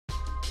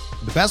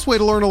The best way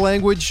to learn a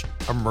language?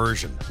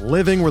 Immersion.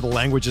 Living where the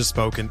language is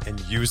spoken and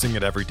using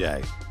it every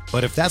day.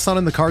 But if that's not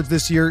in the cards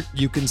this year,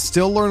 you can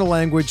still learn a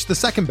language the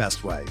second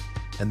best way,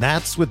 and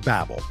that's with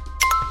Babbel.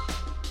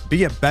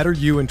 Be a better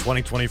you in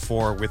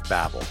 2024 with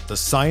Babbel, the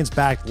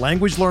science-backed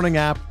language learning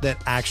app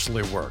that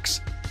actually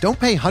works. Don't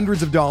pay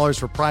hundreds of dollars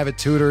for private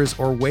tutors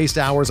or waste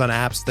hours on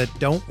apps that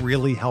don't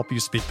really help you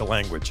speak the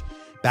language.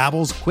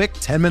 Babbel's quick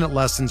 10-minute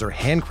lessons are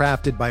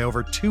handcrafted by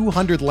over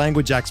 200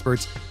 language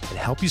experts and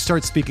help you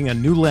start speaking a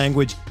new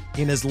language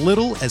in as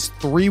little as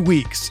 3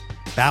 weeks.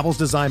 Babbel's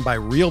designed by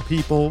real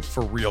people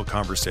for real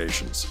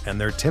conversations,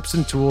 and their tips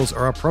and tools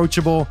are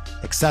approachable,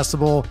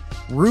 accessible,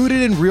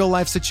 rooted in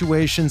real-life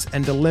situations,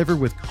 and delivered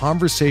with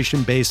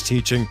conversation-based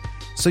teaching,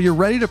 so you're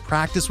ready to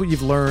practice what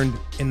you've learned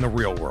in the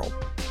real world.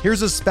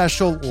 Here's a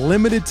special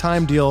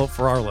limited-time deal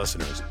for our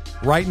listeners.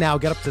 Right now,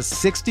 get up to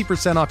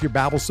 60% off your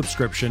Babbel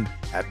subscription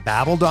at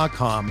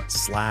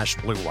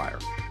babbel.com/Blue Wire.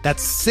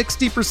 That's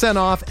 60%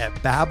 off at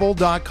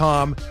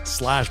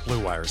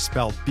babbel.com/Blue Wire,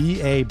 spelled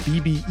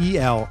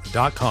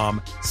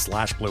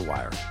BABBEL.com/Blue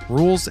Wire.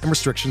 Rules and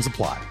restrictions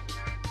apply.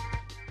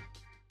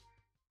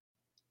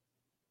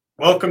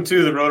 Welcome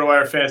to the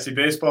RotoWire Fantasy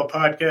Baseball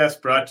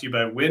Podcast, brought to you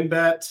by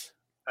WynnBET.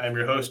 I'm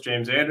your host,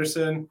 James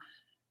Anderson,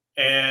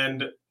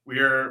 and we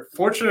are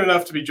fortunate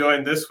enough to be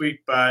joined this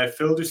week by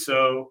Phil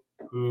Dussault,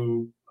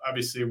 who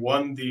obviously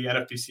won the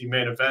NFBC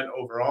main event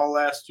overall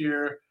last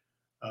year,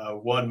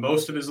 won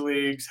most of his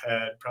leagues,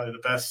 had probably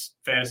the best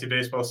fantasy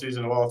baseball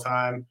season of all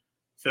time.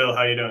 Phil,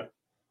 how you doing?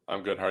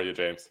 I'm good. How are you,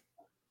 James?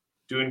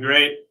 Doing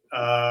great.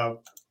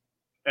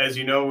 As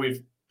you know,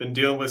 we've been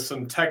dealing with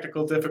some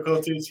technical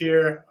difficulties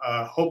here.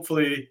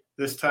 Hopefully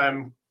this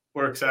time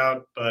works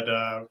out, but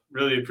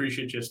really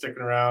appreciate you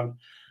sticking around.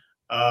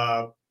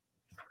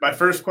 My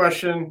first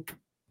question: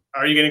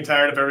 are you getting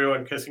tired of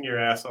everyone kissing your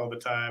ass all the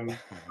time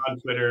on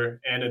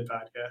Twitter and in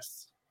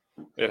podcasts?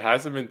 It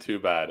hasn't been too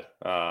bad.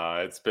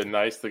 It's been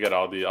nice to get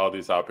all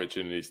these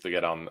opportunities to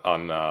get on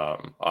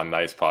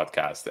nice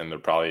podcasts, and they're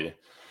probably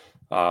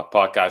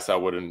podcasts I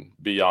wouldn't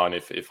be on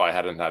if I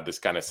hadn't had this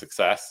kind of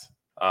success.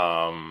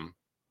 The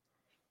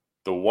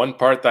one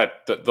part I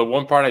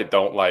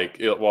don't like,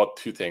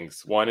 two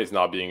things. One is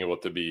not being able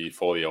to be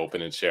fully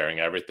open and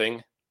sharing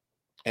everything,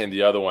 and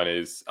the other one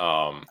is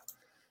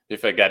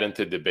if I get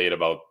into debate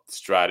about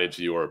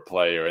strategy or a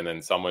player and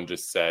then someone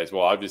just says,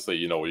 well, obviously,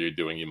 you know what you're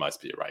doing, you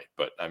must be right.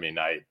 But I mean,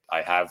 I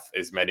have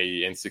as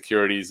many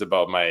insecurities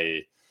about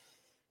my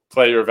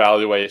player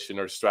evaluation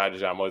or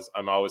strategy. I'm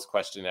always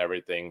questioning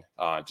everything,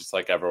 just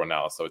like everyone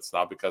else. So it's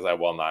not because I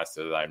won last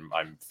year that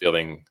I'm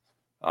feeling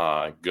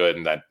good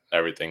and that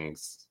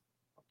everything's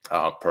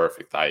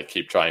perfect. I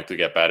keep trying to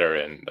get better,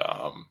 and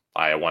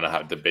I want to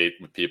have debate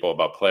with people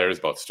about players,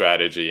 about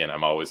strategy, and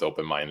I'm always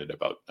open-minded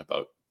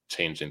about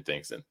changing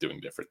things and doing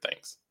different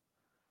things.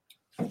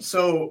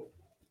 So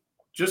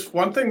just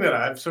one thing that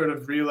I've sort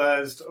of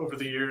realized over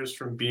the years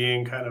from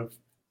being kind of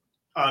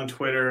on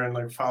Twitter and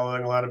like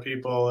following a lot of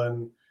people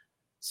and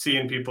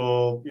seeing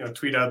people,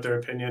 tweet out their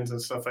opinions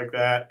and stuff like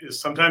that is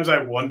sometimes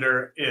I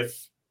wonder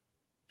if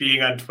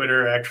being on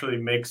Twitter actually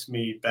makes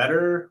me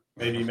better,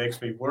 maybe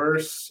makes me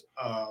worse.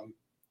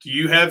 Do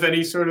you have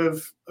any sort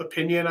of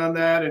opinion on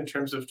that in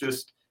terms of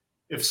just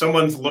if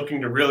someone's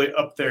looking to really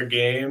up their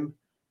game,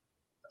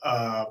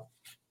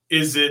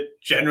 is it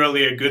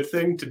generally a good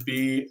thing to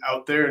be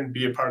out there and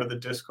be a part of the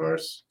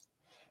discourse?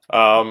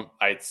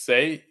 I'd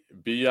say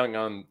being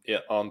on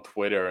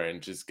Twitter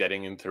and just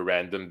getting into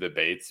random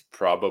debates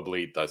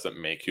probably doesn't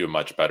make you a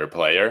much better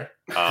player.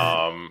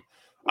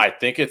 I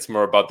think it's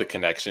more about the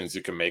connections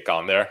you can make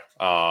on there.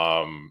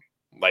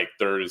 Like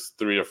there's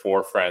 3 or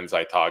 4 friends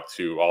I talk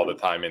to all the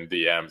time in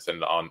DMs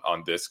and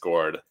on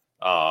Discord,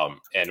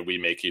 and we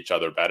make each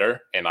other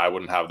better. And I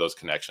wouldn't have those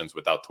connections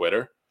without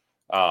Twitter.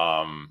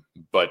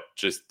 But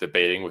just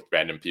debating with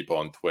random people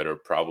on Twitter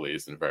probably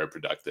isn't very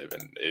productive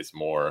and it's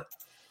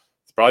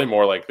probably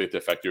more likely to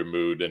affect your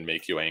mood and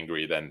make you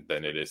angry than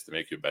it is to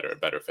make you a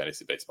better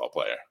fantasy baseball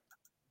player.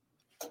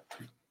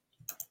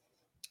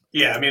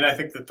 Yeah, I mean, I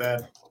think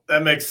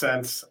that makes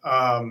sense.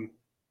 Now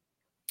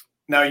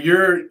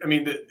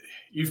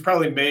you've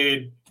probably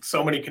made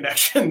so many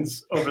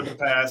connections over the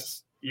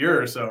past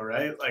year or so,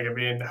 right? Like, I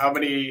mean, how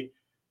many,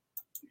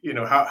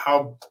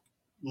 how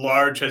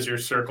large has your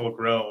circle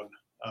grown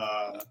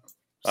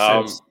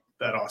since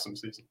that awesome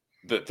season?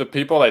 The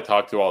people I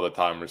talk to all the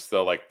time are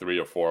still like 3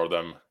 or 4 of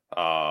them.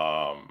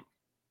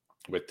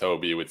 With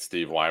Toby, with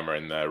Steve Weimer,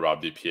 and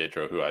Rob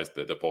DiPietro, who has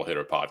the Pull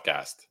Hitter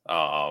podcast.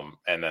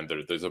 And then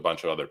there's a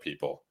bunch of other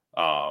people.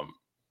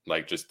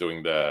 Like just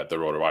doing the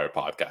RotoWire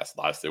podcast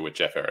last year with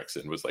Jeff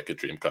Erickson was like a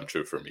dream come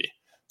true for me.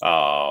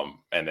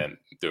 And then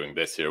doing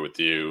this here with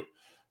you,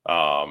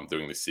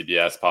 doing the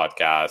CBS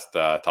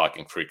podcast,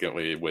 talking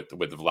frequently with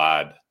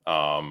Vlad.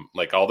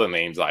 Like all the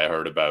names I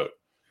heard about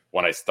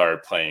when I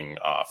started playing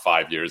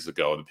 5 years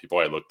ago, the people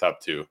I looked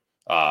up to,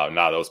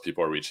 now those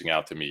people are reaching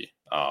out to me.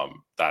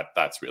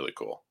 That's really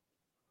cool.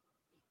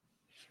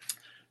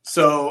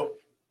 So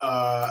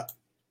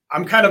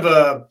I'm kind of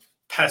a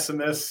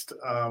pessimist,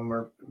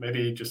 or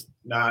maybe just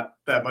not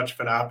that much of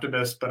an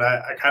optimist, but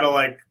I kind of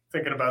like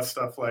thinking about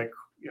stuff like,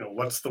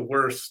 what's the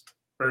worst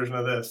version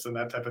of this and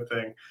that type of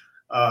thing.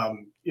 A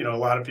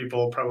lot of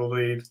people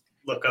probably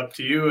look up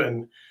to you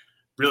and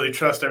really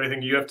trust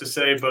everything you have to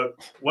say, but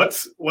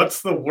what's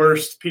the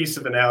worst piece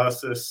of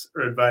analysis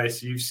or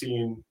advice you've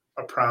seen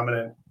a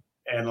prominent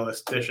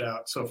analyst dish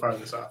out so far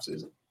this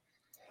offseason?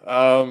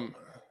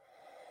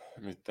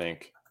 Let me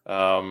think.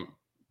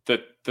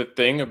 The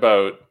thing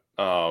about,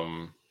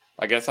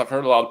 I guess I've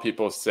heard a lot of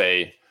people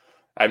say,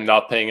 I'm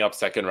not paying up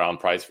second round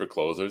price for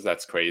closers.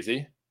 That's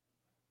crazy.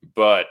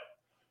 But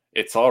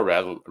it's all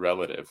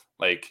relative.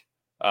 Like,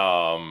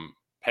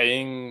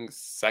 paying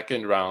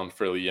second round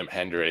for Liam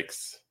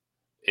Hendriks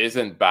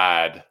isn't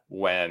bad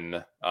when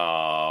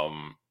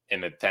in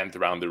the 10th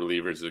round the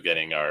relievers are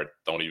getting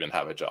don't even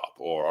have a job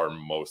or are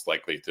most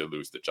likely to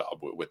lose the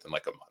job within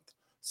like a month.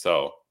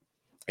 So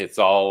it's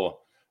all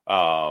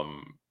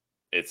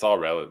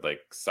relative.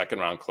 Like, second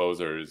round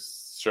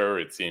closers, sure,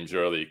 it seems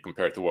early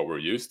compared to what we're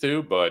used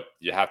to, but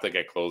you have to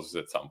get closers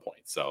at some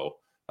point. So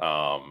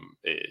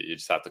you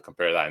just have to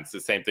compare that. And it's the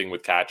same thing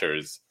with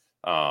catchers.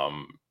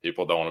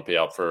 People don't want to pay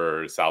up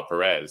for Sal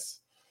Perez.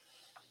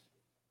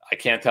 I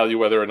can't tell you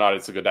whether or not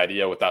it's a good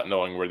idea without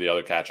knowing where the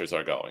other catchers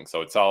are going.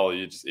 So it's all,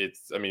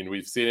 I mean,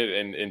 we've seen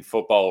it in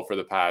football for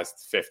the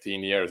past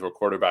 15 years where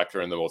quarterbacks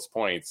are in the most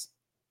points.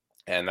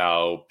 And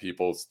now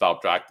people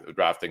stop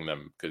drafting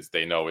them because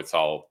they know it's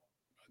all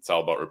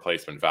about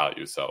replacement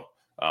value. So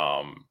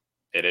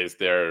it is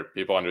there.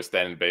 People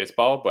understand in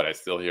baseball, but I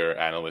still hear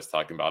analysts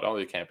talking about,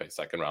 you can't pay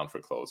second round for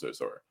closers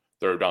or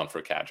third round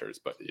for catchers.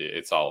 But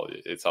it's all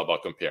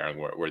about comparing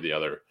where the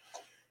other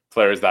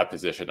players that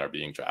position are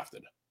being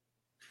drafted.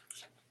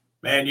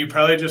 Man, you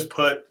probably just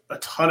put a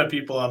ton of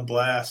people on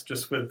blast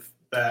just with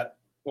that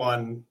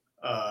one.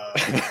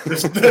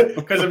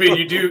 Because I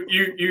mean,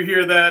 you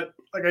hear that.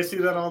 Like, I see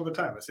that all the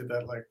time. I see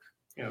that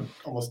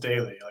almost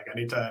daily. Like,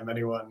 anytime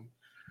anyone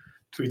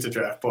tweets a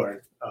draft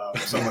board,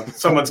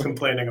 someone's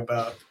complaining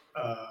about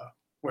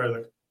where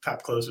the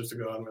top closers are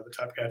going, where the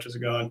top catchers are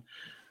going.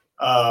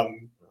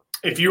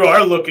 If you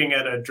are looking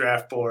at a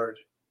draft board,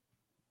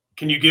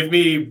 can you give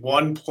me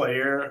one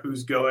player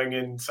who's going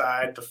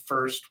inside the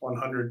first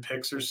 100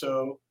 picks or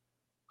so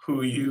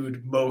who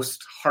you'd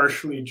most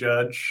harshly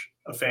judge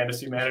a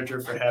fantasy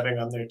manager for having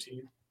on their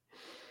team?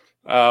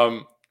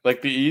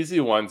 Like, the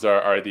easy ones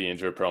are the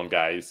injury-prone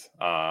guys,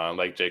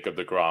 like Jacob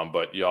deGrom,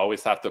 but you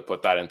always have to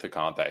put that into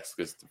context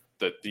because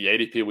the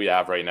ADP we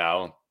have right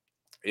now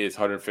is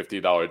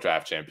 $150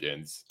 draft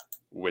champions,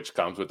 which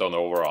comes with an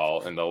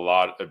overall, and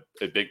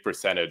a big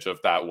percentage of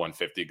that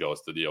 150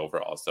 goes to the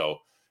overall. So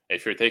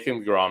if you're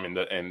taking deGrom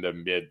in the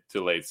mid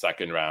to late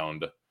second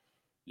round,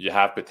 you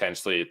have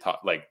potentially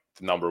the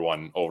number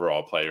one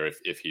overall player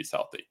if he's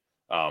healthy.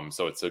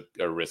 So it's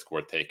a risk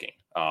worth taking.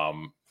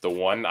 The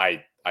one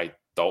I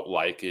don't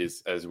like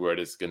is, as weird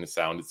as it's going to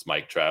sound, it's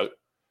Mike Trout.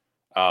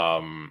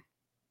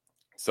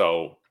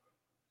 So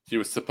he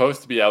was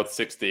supposed to be out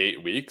 6 to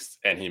 8 weeks,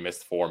 and he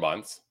missed 4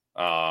 months.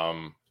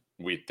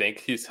 We think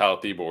he's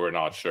healthy, but we're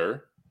not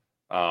sure.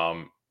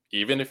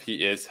 Even if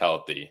he is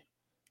healthy,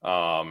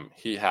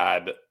 he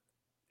had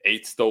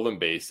 8 stolen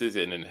bases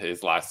in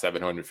his last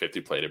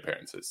 750 plate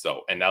appearances.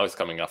 So, and now he's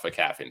coming off a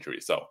calf injury.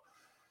 So,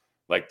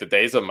 like, the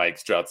days of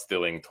Mike Trout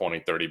stealing 20,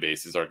 30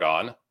 bases are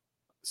gone.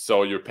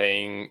 So you're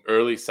paying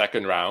early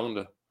second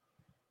round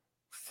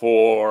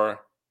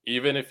for,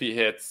 even if he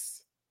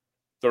hits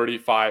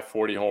 35,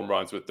 40 home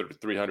runs with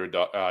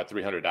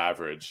 300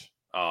 average,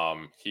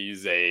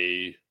 he's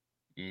a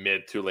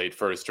mid to late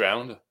first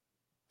round.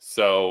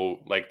 So,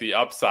 like, the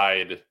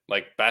upside,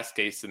 like, best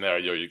case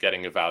scenario, you're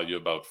getting a value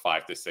about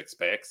 5 to 6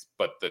 picks,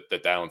 but the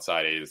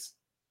downside is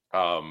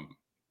a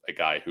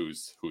guy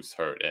who's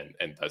hurt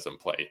and doesn't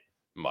play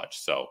much.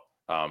 So,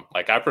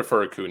 I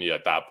prefer Acuna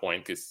at that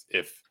point, because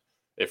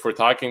if we're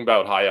talking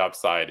about high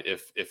upside,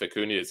 if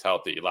Acuna is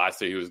healthy,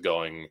 last year he was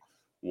going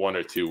 1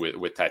 or 2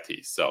 with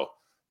Tatis. So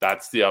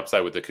that's the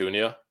upside with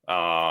Acuna.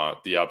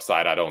 The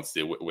upside I don't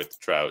see with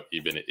Trout,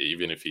 even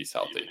if he's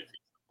healthy.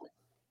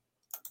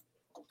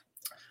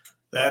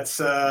 That's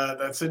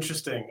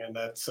interesting, and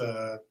that's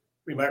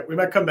we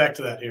might come back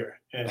to that here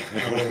in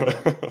a little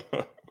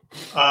bit.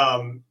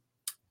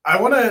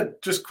 I want to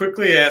just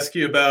quickly ask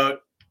you about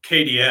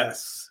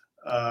KDS,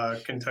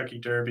 Kentucky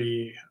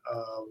Derby,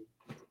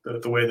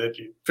 the way that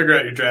you figure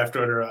out your draft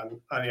order on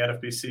the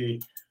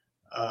NFBC.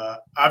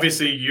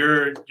 Obviously,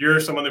 you're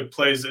someone who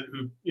plays it,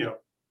 who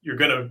you're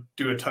going to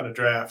do a ton of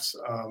drafts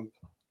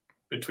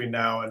between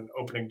now and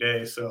opening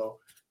day. So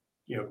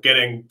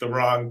getting the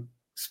wrong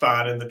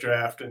spot in the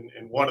draft and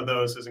one of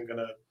those isn't going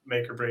to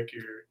make or break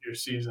your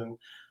season.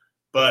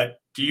 But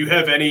do you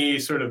have any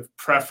sort of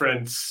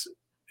preference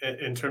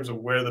in terms of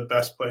where the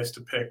best place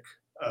to pick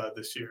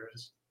this year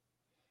is?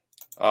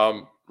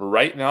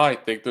 Right now, I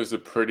think there's a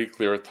pretty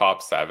clear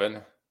top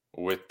 7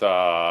 with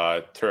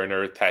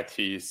Turner,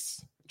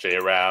 Tatis,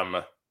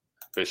 J-Ram,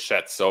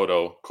 Bichette,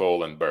 Soto,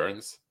 Cole, and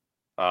Burns.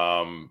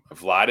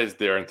 Vlad is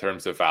there in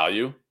terms of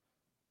value.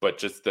 but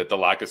just that the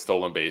lack of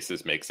stolen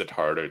bases makes it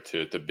harder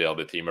to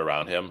build a team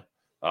around him.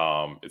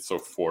 It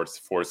sort of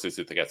forces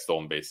you to get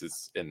stolen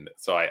bases,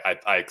 so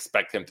I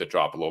expect him to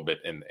drop a little bit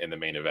in the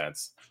main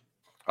events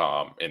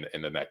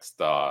in the next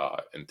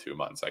in 2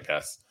 months, I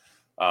guess.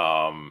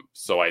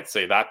 So I'd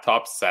say that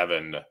top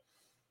 7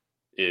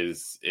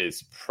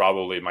 is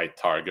probably my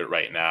target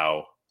right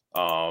now.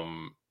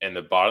 In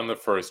the bottom of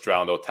the first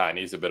round,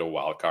 Ohtani's a bit of a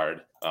wild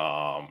card.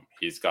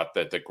 He's got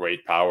the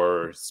great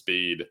power,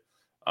 speed.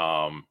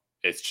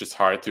 It's just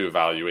hard to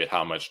evaluate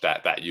how much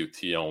that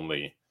UT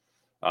only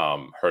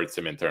hurts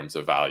him in terms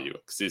of value,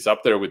 because he's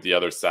up there with the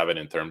other 7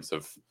 in terms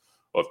of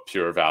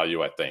pure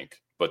value, I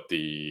think. But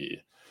the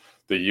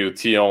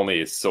UT only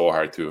is so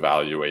hard to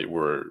evaluate.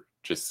 We're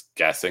just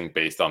guessing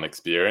based on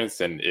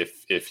experience, and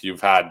if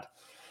you've had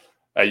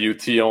a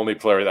UT only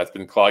player that's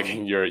been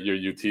clogging your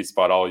UT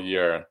spot all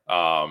year,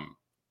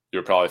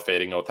 you're probably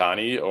fading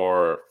Ohtani.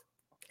 Or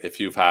if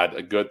you've had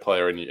a good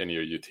player in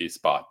your UT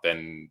spot,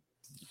 then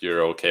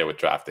you're okay with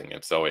drafting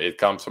him. So it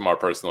comes from our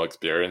personal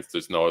experience.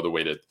 There's no other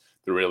way to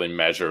really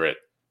measure it,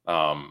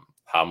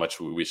 how much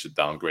we should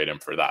downgrade him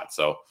for that.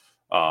 So,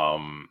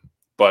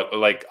 but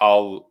like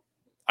I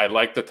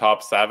like the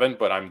top 7,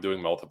 but I'm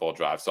doing multiple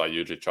drafts. So I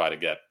usually try to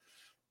get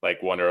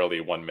like one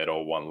early, one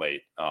middle, one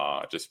late,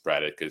 just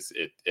spread it, because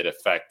it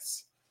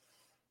affects.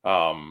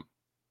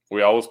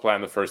 We always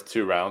plan the first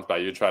 2 rounds,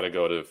 but you try to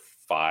go to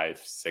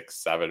 5, 6,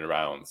 7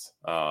 rounds,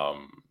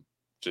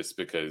 just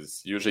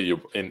because usually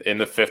you in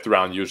the 5th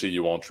round, usually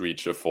you won't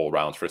reach a full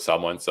round for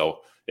someone.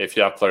 So if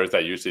you have players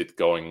that usually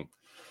going,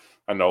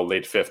 I know,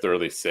 late 5th,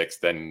 early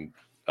 6th, then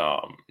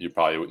you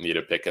probably would need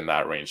a pick in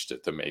that range to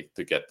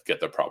get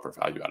the proper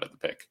value out of the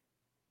pick.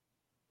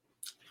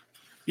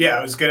 Yeah,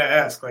 I was going to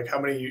ask, like, how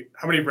many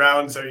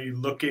rounds are you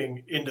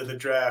looking into the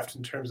draft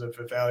in terms of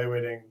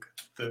evaluating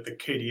the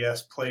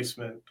KDS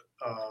placement?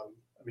 I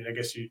mean, I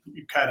guess you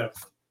kind of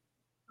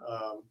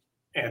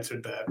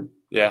answered that.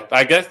 Yeah,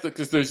 I guess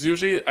because there's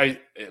usually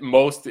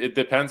it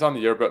depends on the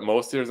year, but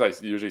most years I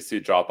usually see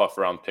drop off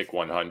around pick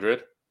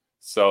 100.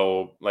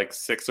 So like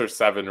 6 or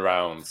 7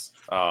 rounds,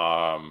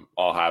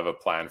 I'll have a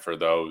plan for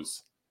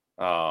those.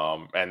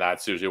 And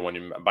that's usually when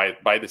you by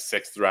the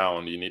 6th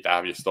round, you need to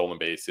have your stolen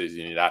bases.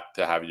 You need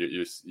to have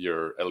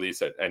your at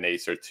least an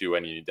ace or 2,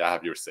 and you need to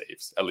have your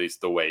saves, at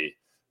least the way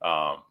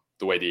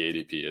the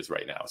ADP is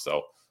right now.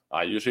 So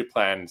I usually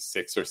plan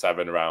 6 or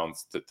 7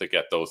 rounds to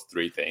get those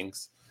 3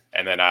 things,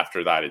 and then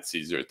after that, it's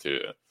easier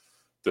to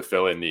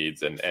fill in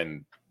needs.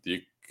 And you,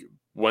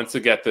 once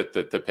you get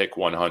to pick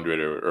 100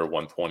 or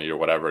 120 or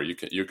whatever,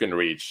 you can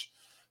reach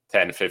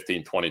 10,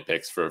 15, 20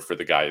 picks for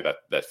the guy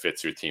that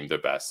fits your team the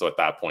best. So at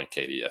that point,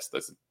 KDS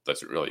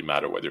doesn't really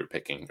matter whether you're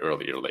picking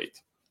early or late.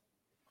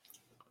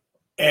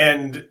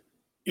 And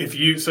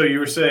you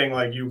were saying,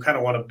 like, you kind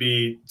of want to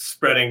be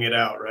spreading it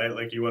out, right?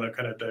 Like, you want to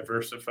kind of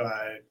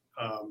diversify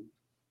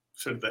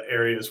sort of the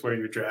areas where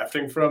you're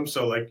drafting from.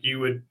 So like, you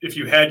would, if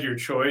you had your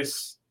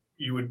choice,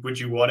 would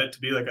you want it to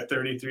be like a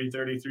 33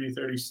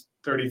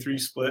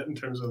 split in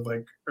terms of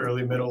like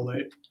early, middle,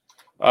 late?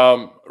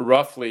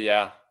 Roughly,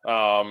 yeah.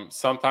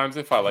 Sometimes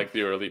if I like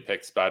the early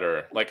picks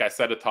better, like I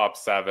said, a top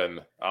 7,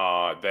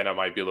 then I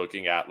might be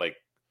looking at like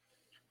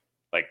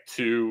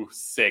 2,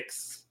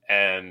 6,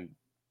 and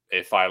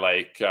if I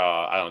like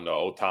I don't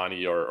know,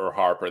 Ohtani or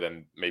Harper,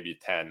 then maybe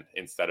 10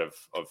 instead of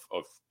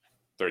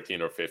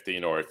 13 or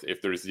 15. Or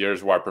if there's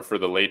years where I prefer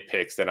the late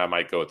picks, then I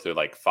might go to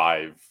like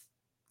 5,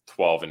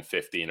 12, and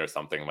 15 or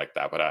something like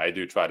that. But I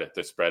do try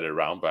to spread it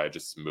around, but I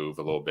just move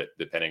a little bit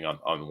depending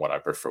on what I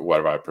prefer,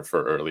 whether I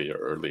prefer early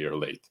or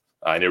late.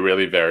 And it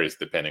really varies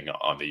depending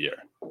on the year.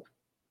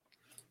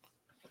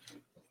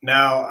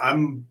 Now,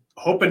 I'm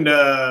hoping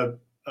to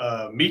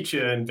meet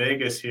you in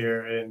Vegas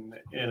here in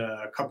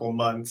a couple of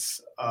months.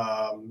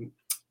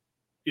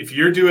 If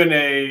you're doing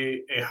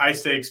a high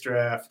stakes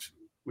draft,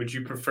 would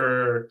you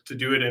prefer to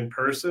do it in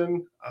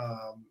person?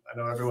 I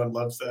know everyone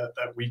loves that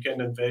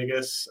weekend in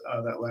Vegas,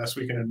 that last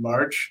weekend in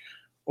March,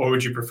 or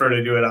would you prefer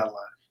to do it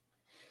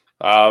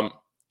online?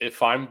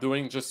 If I'm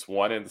doing just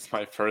one and it's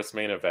my first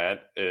main event,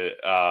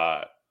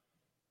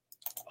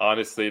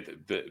 honestly,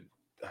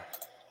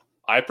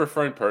 I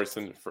prefer in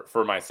person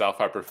for myself.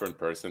 I prefer in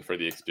person for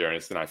the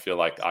experience, and I feel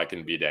like I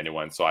can beat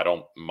anyone, so I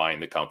don't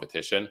mind the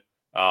competition.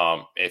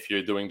 If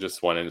you're doing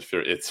just one and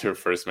it's your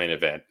first main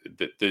event,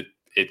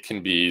 it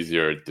can be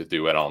easier to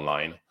do it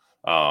online.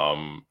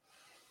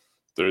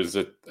 There's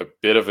a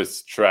bit of a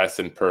stress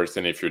in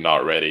person if you're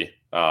not ready.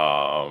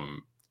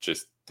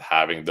 Just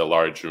having the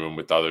large room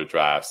with other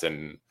drafts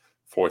and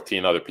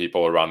 14 other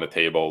people around the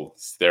table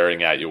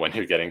staring at you when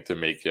you're getting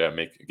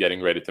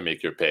ready to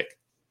make your pick.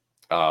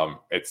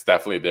 It's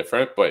definitely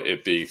different, but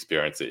the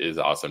experience is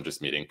awesome,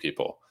 just meeting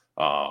people.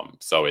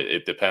 So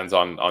it depends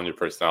on your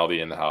personality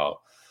and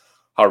how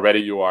ready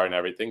you are and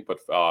everything. But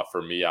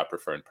for me, I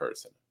prefer in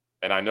person.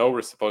 And I know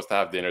we're supposed to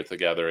have dinner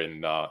together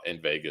in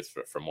Vegas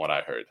from what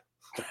I heard.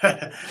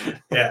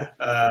 Yeah.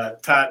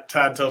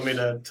 Todd told me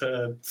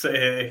to say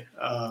hey.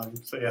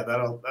 So yeah,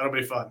 that'll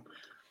be fun.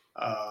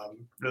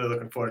 Really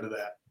looking forward to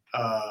that.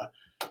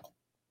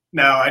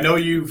 Now, I know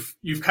you've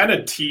kind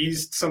of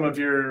teased some of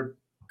your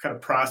kind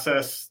of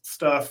process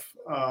stuff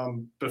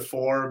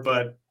before,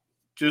 but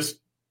just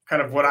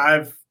kind of what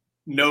I've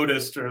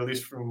noticed, or at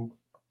least from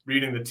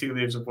reading the tea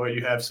leaves of what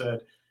you have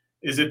said,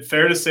 is it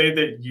fair to say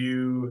that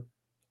you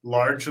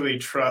largely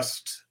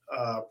trust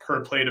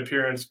per plate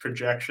appearance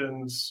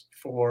projections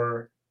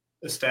for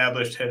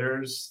established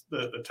hitters,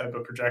 the type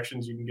of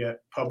projections you can get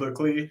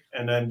publicly,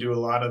 and then do a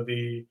lot of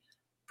the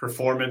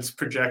performance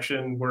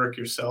projection work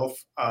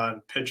yourself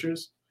on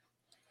pitchers?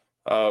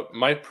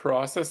 My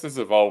process has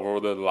evolved over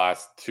the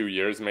last 2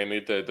 years.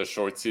 Mainly the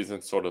short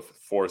season sort of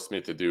forced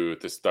me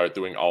to start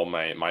doing all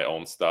my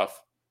own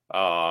stuff.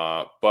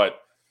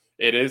 But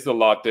it is a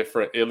lot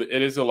different.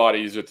 It is a lot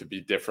easier to be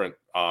different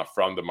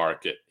from the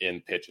market in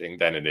pitching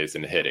than it is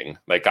in hitting.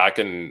 Like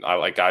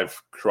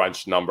I've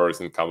crunched numbers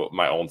and come up with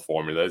my own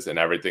formulas, and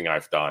everything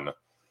I've done,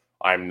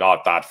 I'm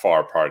not that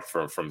far apart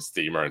from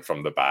Steamer and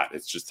from the bat.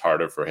 It's just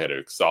harder for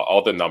hitters. So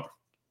all the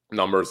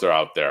numbers are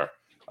out there.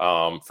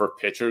 For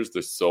pitchers,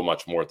 there's so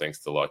much more things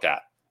to look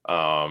at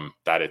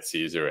that it's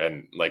easier.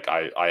 And like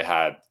I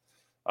had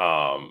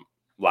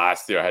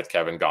last year, I had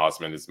Kevin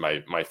Gausman as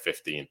my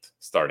 15th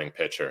starting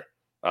pitcher.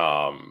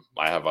 I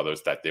have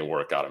others that didn't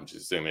work out. I'm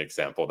just using the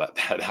example that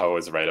I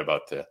was right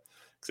about to,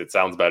 because it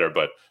sounds better,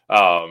 but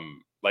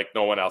like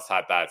no one else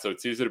had that. So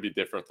it's easier to be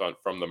different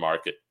from the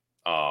market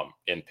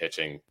in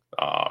pitching.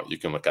 You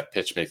can look at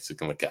pitch mix, you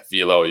can look at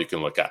velo, you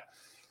can look at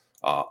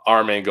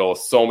arm angle,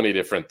 so many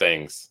different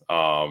things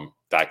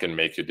that can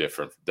make you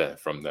different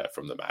from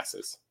the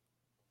masses.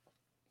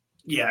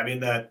 Yeah, I mean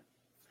that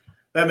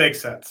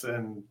makes sense,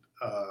 and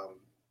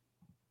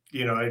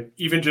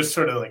even just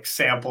sort of like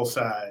sample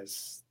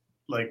size,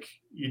 like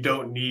you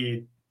don't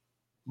need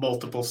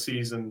multiple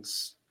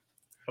seasons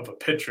of a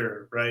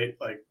pitcher, right?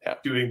 Like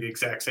doing the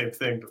exact same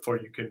thing before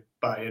you could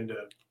buy into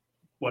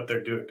what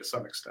they're doing to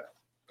some extent.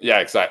 Yeah,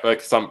 exactly.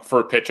 Like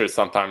for pitchers,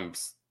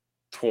 sometimes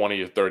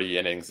 20 or 30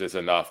 innings is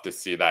enough to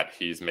see that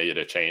he's made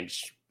a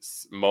change.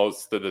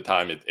 Most of the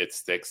time it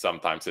sticks,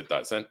 sometimes it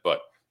doesn't,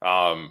 but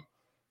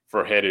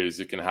for hitters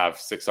you can have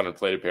 600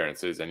 plate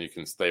appearances and you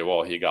can say,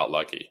 well, he got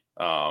lucky.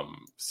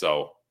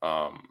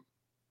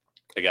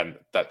 Again,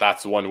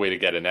 that's one way to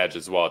get an edge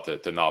as well,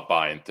 to not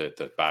buy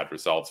into bad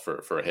results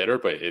for a hitter,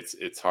 but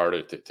it's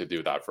harder to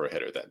do that for a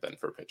hitter than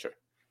for a pitcher.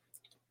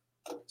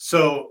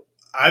 So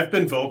I've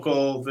been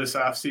vocal this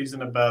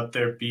offseason about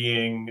there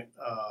being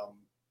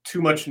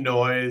too much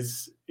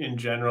noise in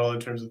general in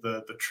terms of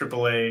the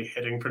AAA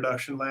hitting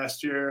production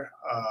last year.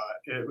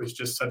 It was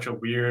just such a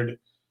weird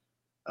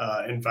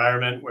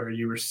environment where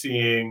you were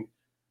seeing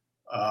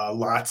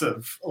lots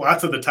of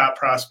the top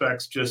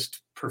prospects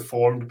just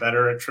performed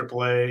better at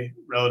AAA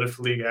relative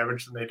to league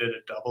average than they did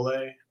at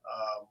AA,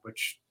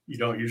 which you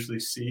don't usually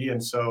see.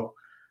 And so,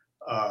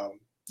 I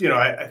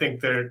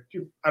think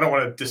I don't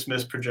want to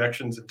dismiss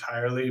projections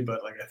entirely,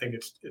 but like I think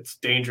it's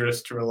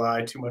dangerous to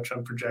rely too much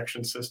on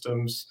projection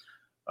systems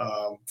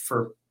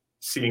for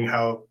seeing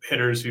how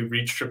hitters who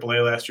reached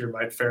AAA last year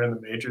might fare in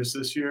the majors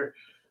this year.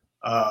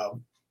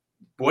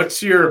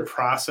 What's your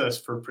process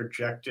for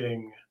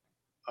projecting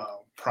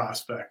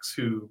prospects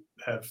who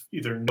have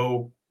either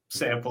no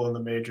sample in the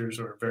majors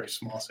or a very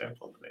small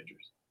sample in the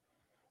majors?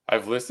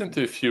 I've listened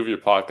to a few of your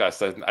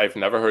podcasts and I've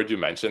never heard you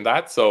mention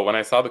that. So when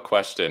I saw the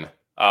question,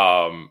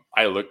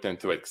 I looked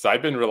into it because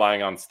I've been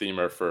relying on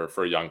Steamer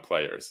for young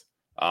players.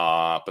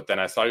 But then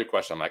I saw your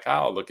question. I'm like,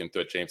 I'll look into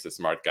it. James is a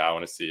smart guy. I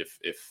want to see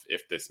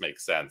if this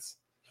makes sense.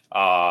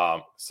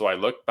 So I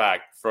looked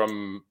back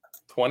from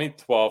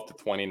 2012 to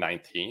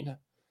 2019.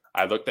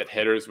 I looked at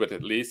hitters with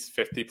at least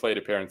 50 plate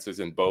appearances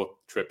in both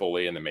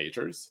AAA and the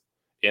majors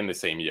in the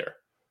same year.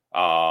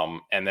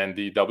 And then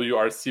the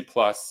WRC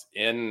plus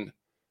in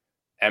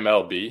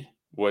MLB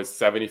was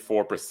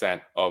 74%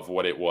 of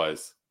what it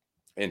was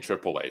in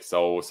AAA.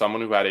 So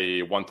someone who had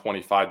a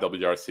 125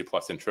 WRC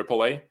plus in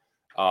AAA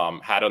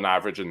had an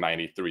average of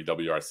 93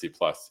 WRC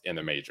plus in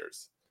the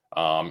majors.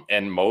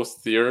 And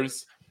most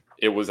years,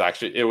 it was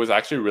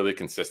actually really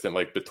consistent,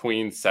 like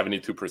between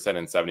 72%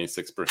 and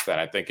 76%,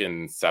 I think,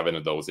 in 7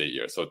 of those 8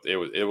 years. So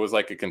it was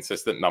like a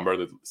consistent number.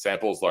 The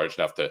sample is large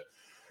enough to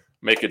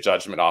make a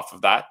judgment off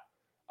of that.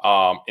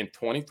 In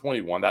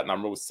 2021, that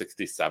number was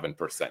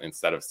 67%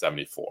 instead of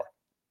 74%.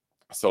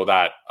 So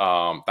that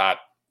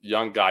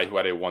young guy who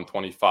had a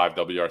 125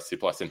 WRC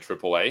plus in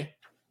AAA,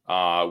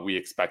 we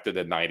expected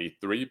a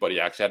 93, but he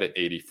actually had an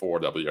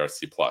 84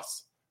 WRC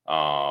plus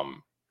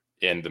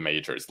in the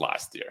majors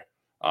last year.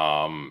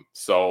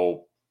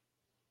 So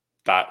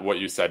that what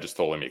you said just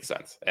totally makes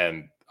sense.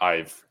 And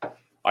I've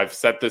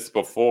said this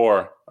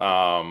before.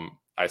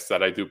 I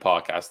said I do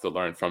podcasts to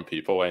learn from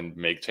people and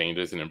make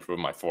changes and improve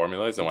my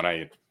formulas. And when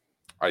I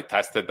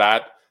tested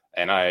that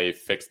and I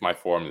fixed my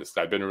formulas,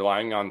 I've been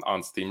relying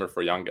on Steamer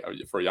for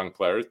young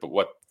players. But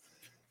what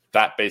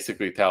that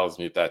basically tells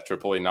me that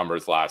AAA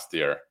numbers last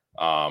year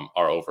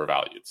are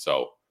overvalued.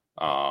 So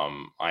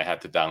I had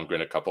to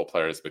downgrade a couple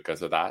players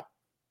because of that.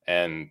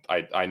 And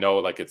I know,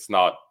 like, it's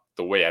not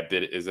the way I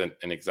did it isn't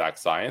an exact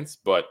science,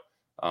 but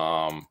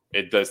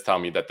it does tell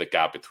me that the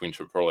gap between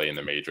AAA and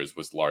the majors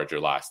was larger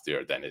last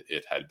year than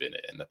it had been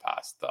in the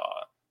past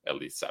at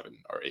least 7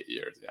 or 8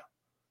 years. Yeah.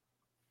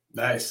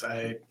 Nice.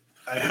 I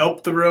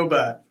helped the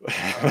robot.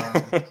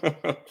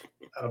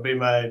 That'll be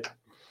my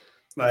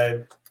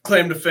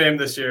claim to fame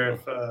this year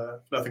if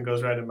nothing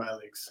goes right in my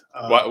leagues.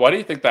 Why do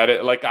you think that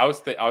is? Like I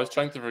was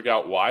trying to figure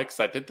out why, because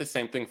I did the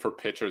same thing for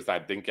pitchers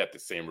that didn't get the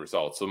same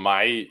results. So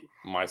my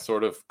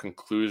sort of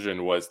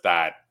conclusion was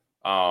that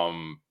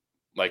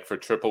like for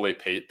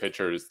AAA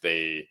pitchers,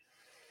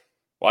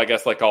 I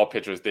guess like all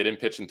pitchers, they didn't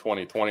pitch in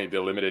 2020. They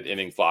limited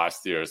innings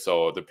last year.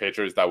 So the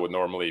pitchers that would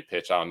normally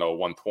pitch,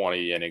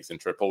 120 innings in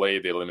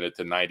AAA, they limited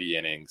to 90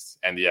 innings.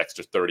 And the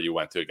extra 30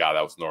 went to a guy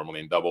that was normally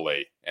in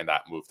AA, and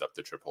that moved up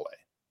to AAA.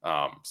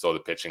 So the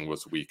pitching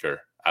was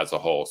weaker as a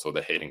whole. So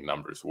the hitting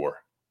numbers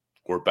were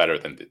better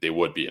than they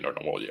would be in a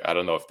normal year. I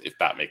don't know if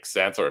that makes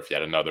sense or if you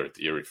had another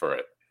theory for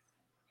it.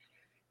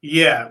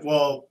 Yeah,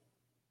 well,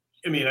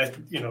 I mean,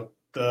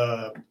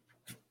 the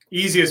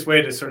easiest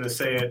way to sort of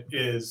say it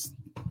is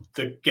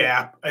the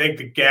gap. I think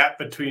the gap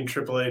between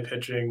AAA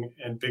pitching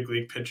and big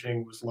league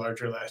pitching was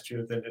larger last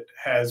year than it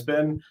has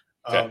been.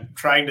 Okay.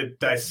 Trying to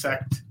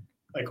dissect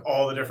like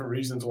all the different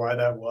reasons why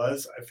that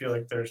was, I feel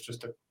like there's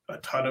just a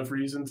ton of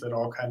reasons that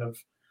all kind of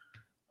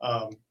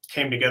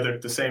came together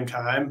at the same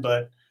time.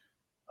 But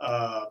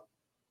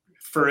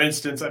for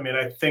instance, I mean,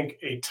 I think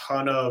a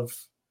ton of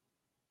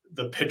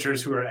the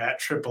pitchers who are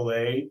at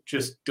AAA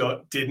just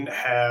didn't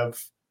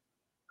have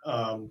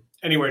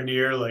anywhere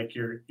near like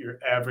your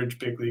average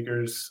big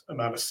leaguers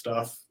amount of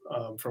stuff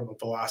from a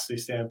velocity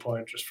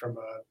standpoint, just from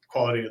a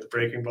quality of the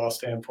breaking ball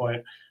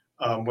standpoint.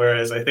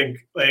 Whereas I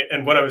think, like,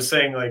 and what I was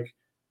saying, like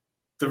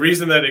the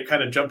reason that it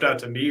kind of jumped out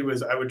to me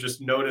was I would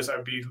just notice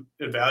I'd be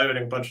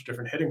evaluating a bunch of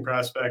different hitting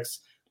prospects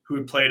who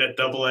had played at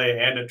AA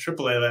and at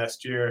AAA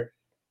last year.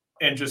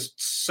 And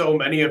just so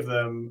many of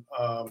them,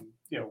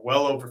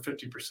 well over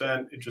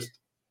 50%, it just,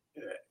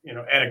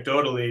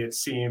 anecdotally, it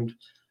seemed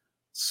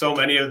so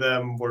many of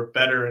them were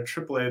better at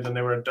AAA than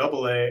they were at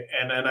AA.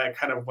 And then I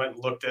kind of went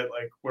and looked at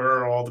like, where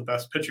are all the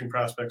best pitching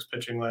prospects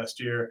pitching last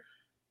year?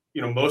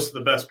 Most of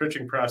the best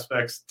pitching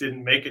prospects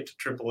didn't make it to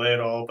AAA at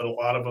all, but a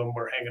lot of them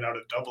were hanging out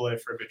at AA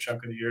for a good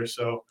chunk of the year.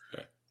 So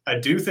okay. I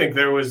do think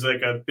there was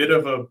like a bit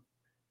of a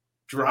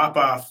drop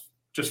off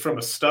just from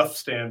a stuff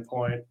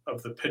standpoint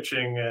of the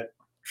pitching at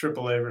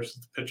AAA versus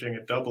the pitching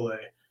at AA.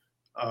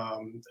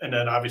 And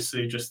then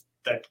obviously just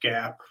that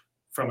gap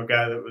from a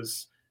guy that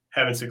was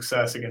having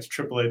success against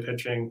AAA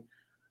pitching,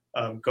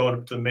 going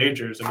up to the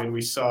majors. I mean,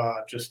 we saw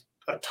just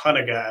a ton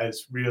of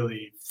guys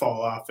really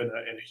fall off in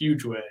a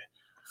huge way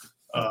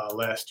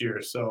last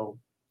year. So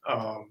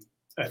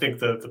I think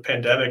the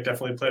pandemic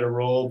definitely played a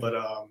role, but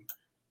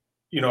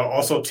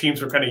also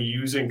teams were kind of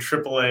using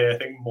AAA, I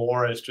think,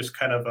 more as just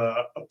kind of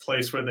a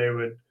place where they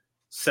would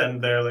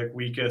send their like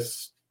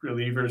weakest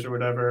relievers or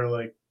whatever,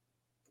 like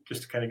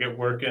just to kind of get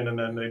working, and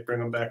then they bring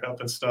them back up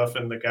and stuff.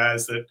 And the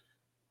guys that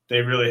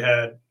they really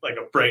had like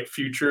a bright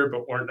future,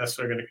 but weren't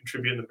necessarily going to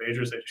contribute in the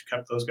majors, they just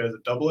kept those guys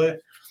at AA. Okay.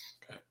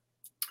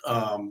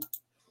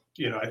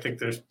 I think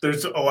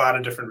there's a lot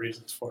of different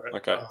reasons for it.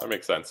 Okay, that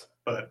makes sense.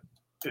 But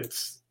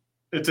it's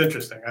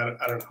interesting.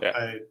 I don't know.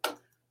 Yeah.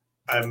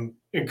 I'm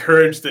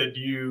encouraged that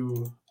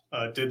you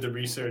did the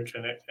research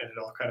and it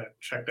all kind of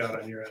checked out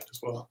on your end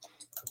as well.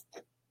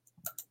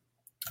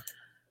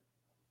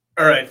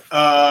 All right.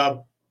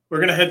 We're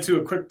going to head to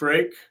a quick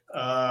break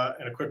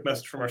and a quick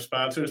message from our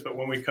sponsors. But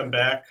when we come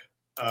back,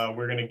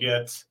 we're going to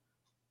get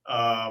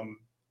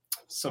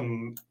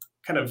some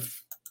kind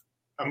of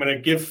 – I'm going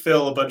to give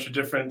Phil a bunch of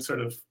different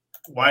sort of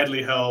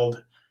widely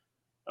held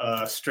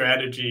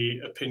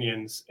strategy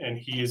opinions, and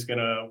he is going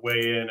to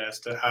weigh in as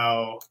to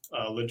how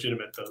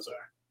legitimate those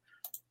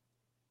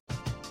are.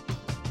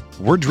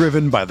 We're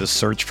driven by the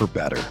search for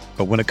better.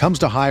 But when it comes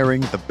to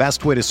hiring, the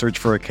best way to search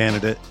for a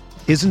candidate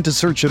isn't to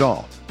search at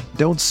all.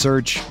 Don't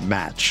search,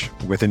 match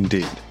with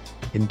Indeed.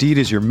 Indeed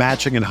is your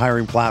matching and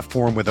hiring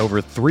platform with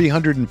over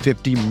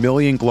 350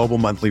 million global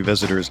monthly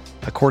visitors,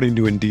 according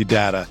to Indeed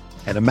data,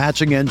 and a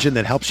matching engine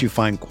that helps you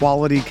find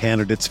quality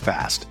candidates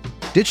fast.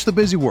 Ditch the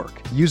busy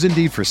work. Use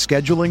Indeed for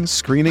scheduling,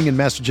 screening, and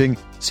messaging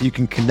so you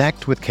can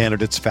connect with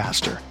candidates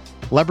faster.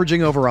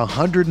 Leveraging over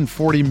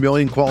 140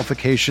 million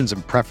qualifications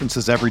and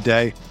preferences every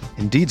day,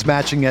 Indeed's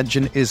matching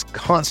engine is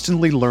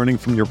constantly learning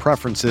from your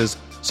preferences,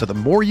 so the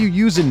more you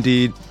use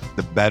Indeed,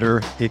 the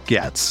better it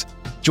gets.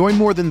 Join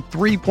more than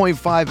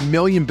 3.5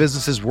 million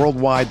businesses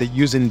worldwide that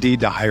use Indeed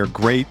to hire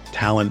great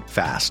talent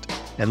fast.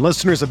 And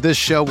listeners of this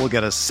show will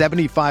get a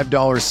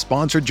 $75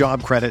 sponsored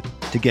job credit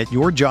to get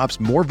your jobs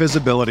more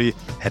visibility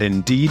at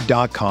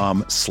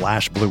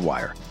Indeed.com/Blue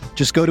Wire.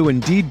 Just go to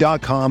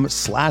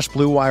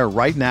Indeed.com/Blue Wire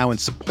right now and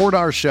support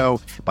our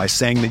show by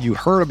saying that you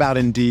heard about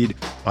Indeed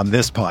on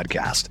this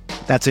podcast.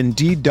 That's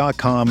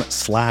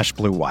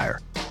Indeed.com/Blue Wire.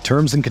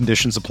 Terms and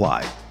conditions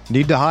apply.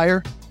 Need to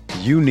hire?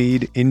 You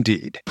need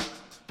Indeed.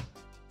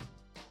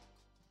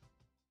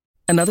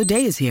 Another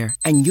day is here,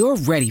 and you're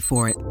ready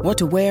for it. What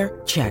to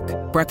wear? Check.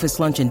 Breakfast,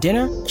 lunch, and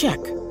dinner?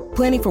 Check.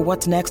 Planning for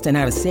what's next and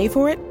how to save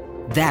for it?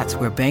 That's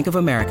where Bank of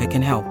America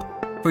can help.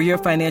 For your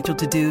financial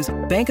to-dos,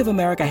 Bank of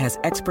America has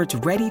experts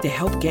ready to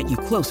help get you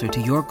closer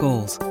to your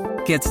goals.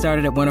 Get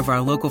started at one of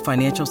our local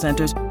financial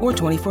centers or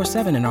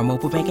 24/7 in our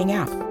mobile banking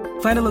app.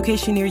 Find a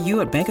location near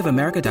you at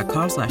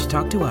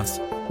bankofamerica.com/talktous.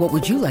 What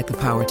would you like the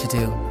power to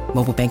do?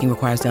 Mobile banking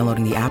requires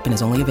downloading the app and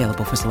is only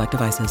available for select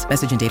devices.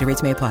 Message and data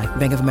rates may apply.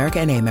 Bank of America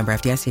N.A., member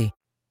FDIC.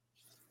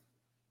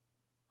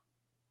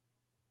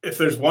 If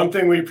there's one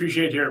thing we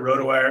appreciate here at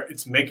RotoWire,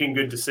 it's making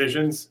good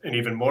decisions, and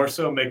even more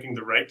so, making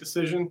the right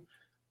decision.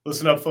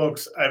 Listen up,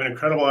 folks. I have an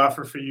incredible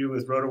offer for you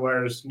with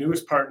RotoWire's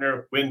newest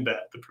partner,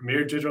 WynnBET, the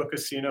premier digital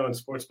casino and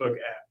sportsbook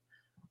app.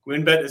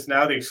 WynnBET is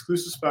now the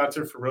exclusive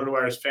sponsor for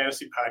RotoWire's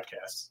fantasy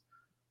podcasts.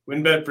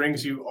 WynnBET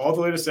brings you all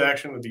the latest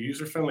action with the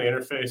user-friendly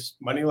interface,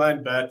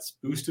 moneyline bets,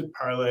 boosted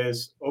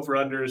parlays,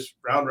 over-unders,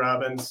 round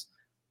robins,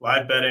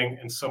 live betting,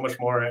 and so much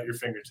more at your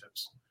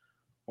fingertips.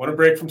 Want a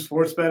break from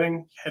sports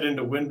betting? Head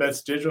into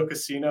WynnBET's digital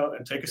casino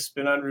and take a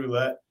spin on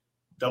roulette,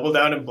 double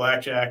down in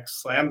blackjack,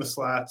 slam the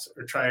slots,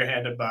 or try your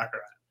hand at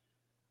baccarat.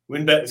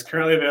 WynnBET is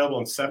currently available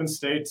in 7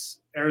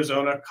 states: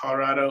 Arizona,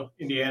 Colorado,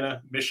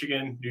 Indiana,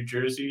 Michigan, New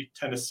Jersey,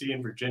 Tennessee,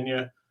 and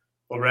Virginia,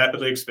 while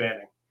rapidly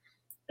expanding.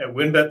 At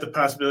WynnBET, the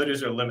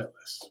possibilities are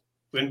limitless.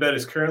 WynnBET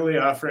is currently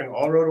offering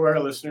all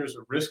RotoWire listeners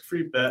a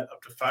risk-free bet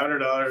up to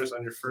 $500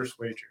 on your first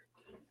wager.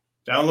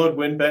 Download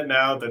WynnBET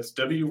now. That's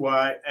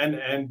WYNNBET.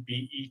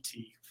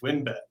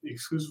 WynnBET, the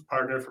exclusive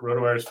partner for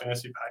RotoWire's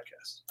fantasy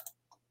podcast.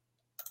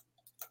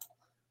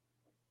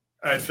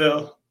 All right,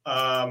 Phil.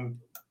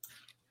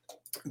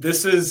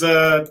 This is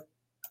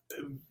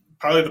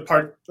probably the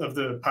part of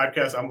the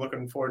podcast I'm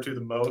looking forward to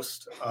the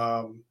most.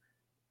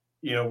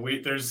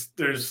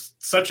 There's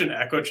such an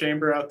echo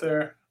chamber out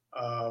there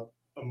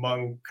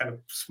among kind of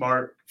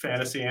smart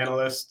fantasy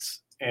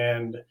analysts,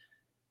 and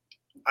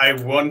I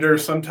wonder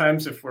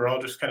sometimes if we're all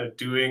just kind of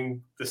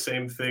doing the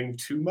same thing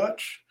too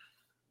much.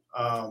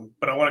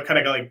 But I want to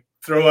kind of like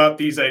throw out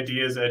these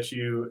ideas at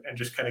you and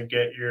just kind of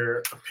get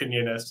your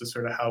opinion as to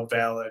sort of how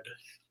valid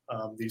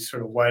these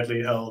sort of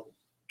widely held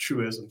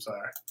truisms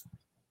are.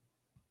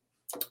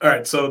 All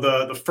right, so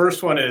the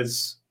first one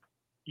is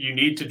you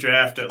need to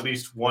draft at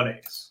least one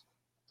ace.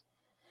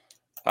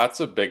 That's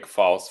a big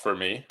false for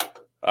me.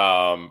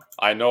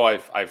 I know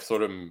I've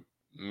sort of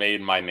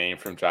made my name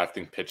from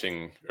drafting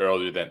pitching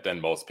earlier than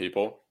most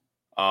people.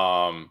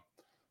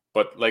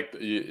 But like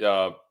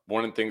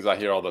one of the things I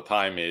hear all the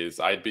time is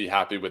I'd be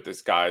happy with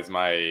this guy as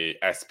my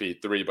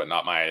SP3, but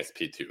not my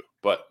SP2.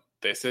 But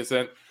this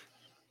isn't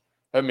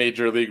a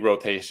major league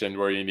rotation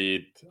where you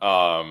need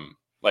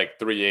like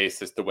 3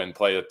 aces to win a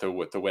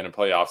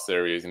playoff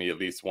series, and need at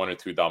least 1 or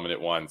 2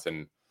 dominant ones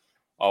and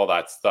all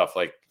that stuff.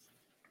 Like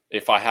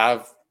if I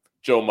have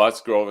Joe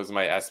Musgrove as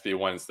my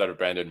SP1 instead of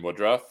Brandon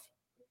Woodruff,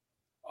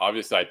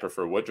 obviously I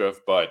prefer Woodruff,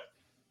 but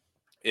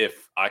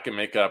if I can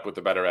make it up with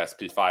a better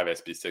SP5,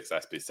 SP6,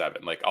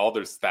 SP7, like all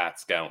their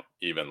stats count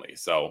evenly.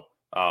 So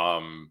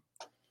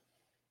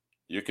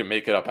you can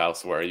make it up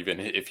elsewhere, even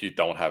if you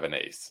don't have an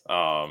ace.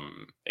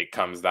 It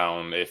comes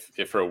down, if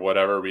for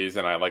whatever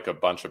reason I like a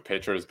bunch of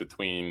pitchers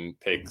between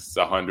picks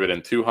 100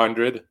 and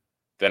 200,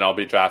 then I'll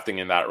be drafting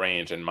in that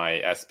range, and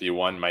my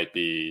SP1 might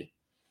be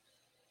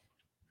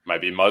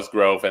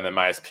Musgrove, and then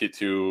my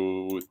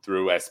SP2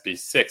 through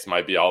SP6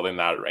 might be all in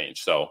that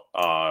range. So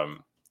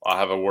I'll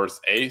have a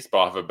worse ace, but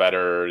I'll have a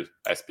better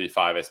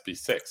SP5,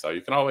 SP6. So you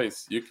can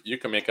always, you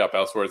can make it up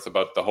elsewhere. It's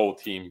about the whole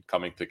team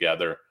coming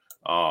together.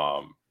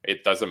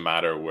 It doesn't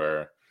matter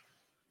where,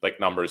 like,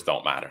 numbers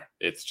don't matter.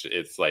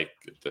 It's like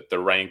the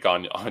rank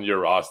on your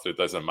roster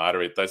doesn't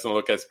matter. It doesn't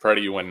look as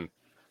pretty when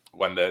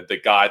the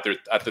guy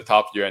at the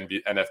top of your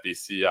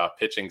NFBC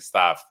pitching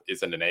staff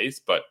isn't an ace,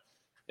 but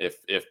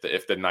if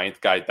the 9th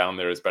guy down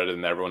there is better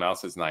than everyone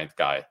else's 9th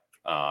guy,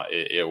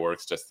 it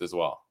works just as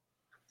well.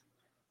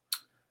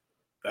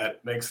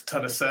 That makes a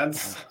ton of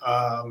sense.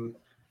 All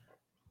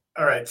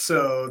right,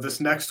 so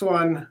this next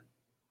one,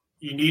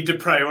 you need to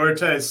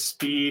prioritize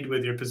speed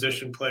with your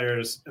position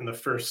players in the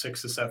first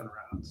 6 to 7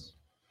 rounds.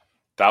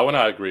 That one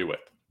I agree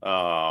with.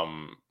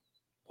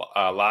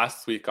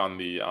 Last week on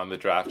the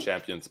Draft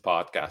Champions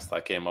podcast, I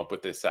came up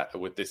with this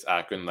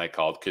acronym I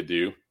called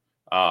KADO,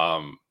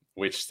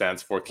 which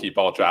stands for Keep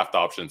All Draft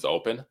Options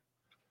Open.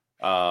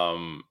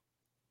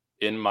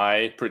 In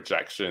my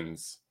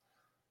projections,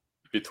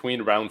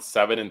 between round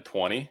 7 and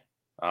 20 in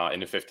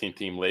a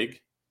 15-team league,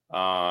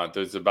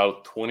 there's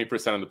about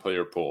 20% of the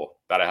player pool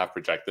that I have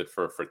projected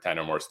for 10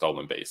 or more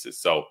stolen bases.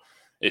 So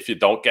if you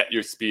don't get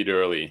your speed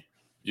early,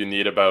 you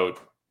need about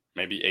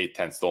maybe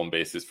 8-10 stolen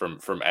bases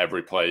from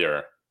every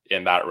player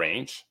in that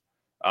range.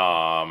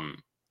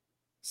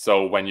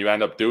 So when you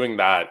end up doing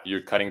that,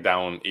 you're cutting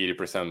down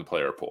 80% of the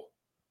player pool.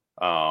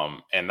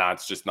 And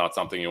that's just not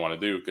something you want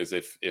to do, because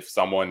if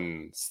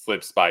someone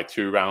slips by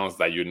 2 rounds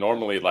that you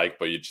normally like,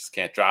 but you just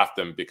can't draft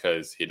them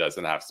because he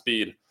doesn't have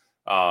speed,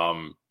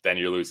 then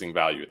you're losing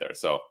value there.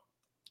 So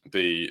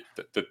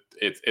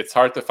it's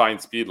hard to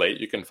find speed late.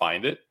 You can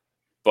find it,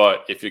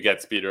 but if you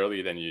get speed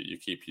early, then you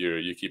keep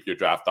your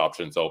draft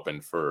options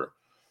open for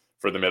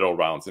the middle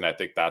rounds. And I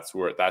think that's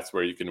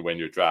where you can win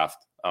your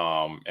draft.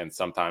 And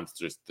sometimes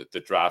just the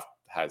draft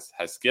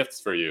has gifts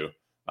for you,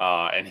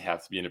 and you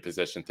have to be in a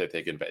position to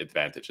take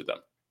advantage of them.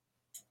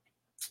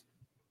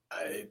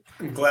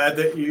 I'm glad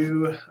that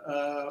you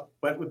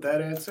went with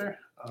that answer.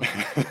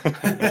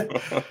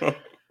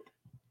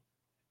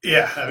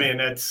 Yeah, I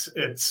mean,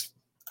 it's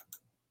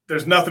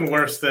there's nothing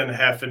worse than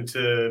having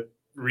to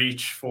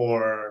reach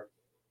for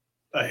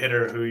a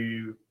hitter who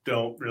you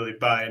don't really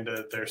buy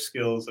into their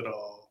skills at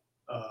all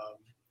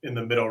in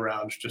the middle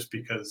rounds, just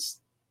because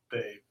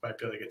they might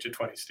be able to get you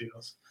 20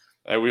 steals.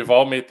 And you've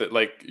all made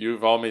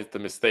the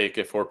mistake.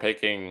 If we're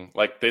picking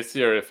like this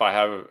year, if I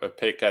have a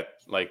pick at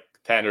like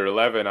 10 or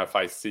 11, if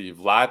I see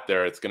Vlad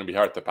there, it's going to be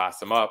hard to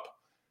pass him up.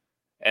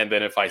 And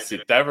then if I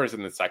see Devers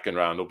in the second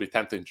round, it'll be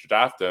tempting to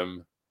draft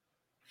him.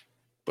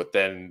 But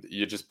then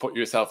you just put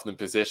yourself in a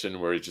position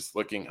where you're just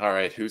looking, all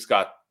right, who's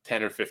got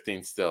 10 or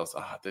 15 steals?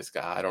 This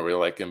guy, I don't really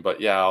like him,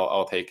 but yeah,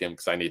 I'll take him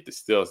because I need the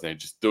steals. And you're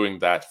just doing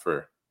that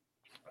for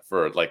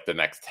like the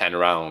next 10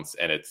 rounds.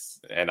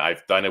 And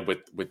I've done it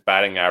with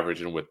batting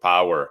average and with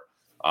power,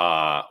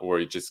 where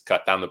you just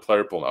cut down the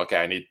player pool.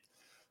 Okay,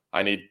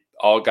 I need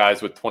all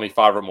guys with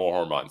 25 or more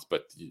home runs,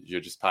 but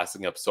you're just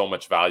passing up so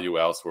much value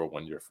elsewhere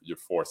when you're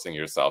forcing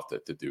yourself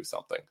to do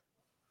something.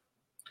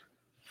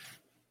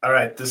 All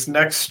right, this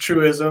next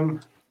truism,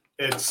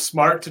 it's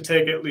smart to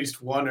take at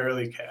least one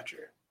early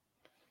catcher.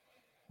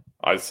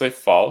 I'd say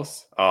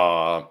false.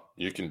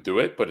 You can do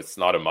it, but it's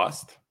not a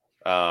must.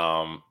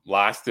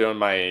 Last year on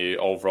my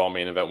overall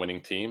main event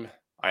winning team,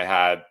 I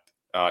had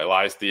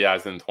Elias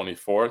Diaz in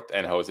 24th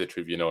and Jose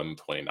Trevino in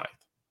 29th.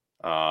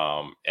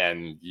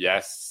 And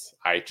yes,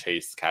 I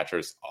chased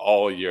catchers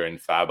all year in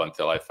Fab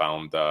until I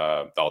found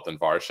Dalton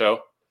Varsho.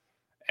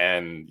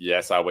 And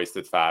yes, I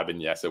wasted Fab,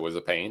 and yes, it was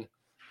a pain.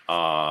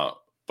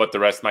 But the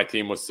rest of my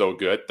team was so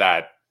good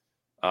that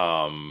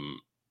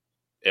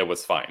it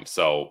was fine.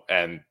 So,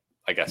 and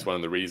I guess one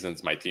of the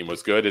reasons my team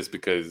was good is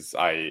because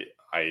I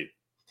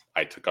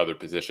took other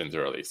positions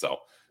early. So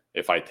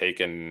if I'd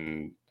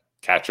taken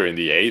catcher in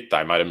the 8th,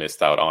 I might have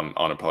missed out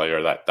on a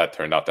player that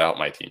turned out to help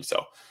my team.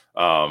 So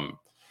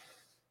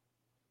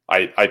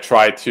I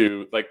try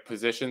to, like,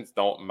 positions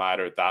don't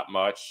matter that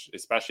much,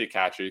 especially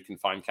catcher. You can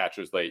find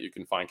catchers late. You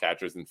can find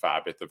catchers in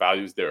Fab. If the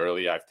value's there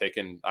early, I've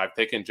taken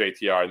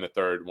JTR in the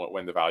 3rd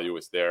when the value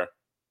was there.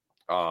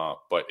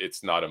 But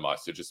it's not a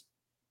must. You just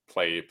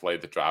play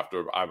the draft.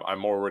 I'm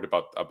more worried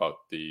about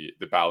the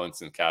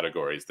balance in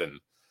categories than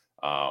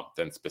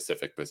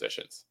specific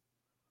positions.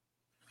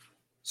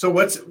 So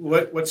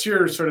what's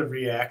your sort of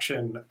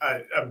reaction?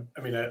 I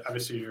mean,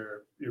 obviously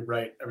you're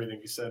right. Everything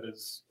you said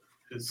is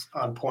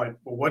on point.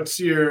 But what's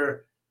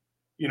your,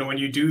 when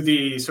you do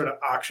the sort of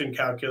auction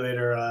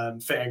calculator on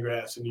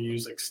Fangraphs and you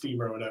use like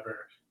Steam or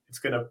whatever, it's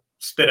going to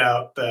spit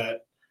out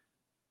that,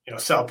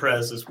 Sal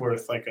Perez is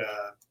worth like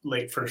a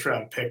late first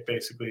round pick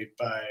basically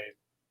by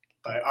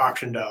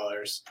auction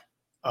dollars.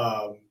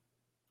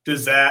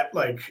 Is that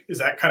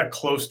kind of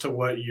close to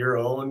what your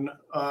own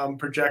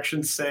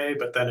projections say?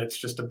 But then it's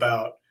just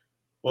about,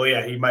 well,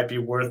 yeah, he might be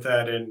worth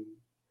that in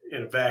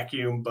a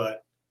vacuum,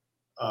 but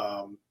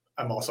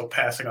I'm also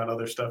passing on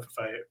other stuff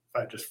if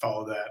I just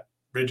follow that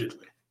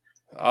rigidly.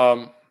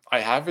 I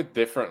have it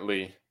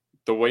differently.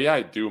 The way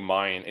I do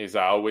mine is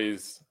I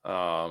always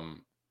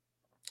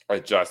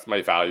adjust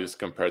my values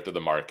compared to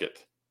the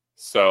market.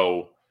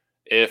 So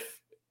if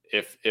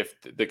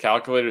the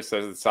calculator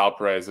says that Sal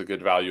Perez is a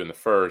good value in the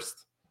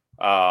 1st,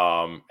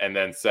 and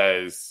then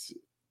says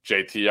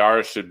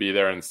JTR should be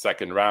there in the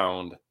 2nd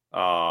round,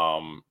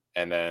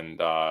 and then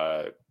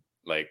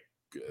let's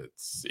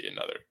see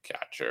another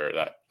catcher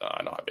that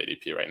I don't have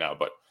ADP right now,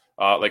 but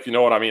you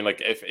know what I mean?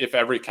 Like if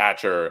every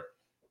catcher,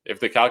 if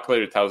the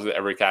calculator tells you that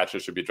every catcher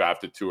should be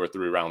drafted 2 or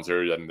 3 rounds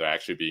earlier than they're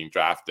actually being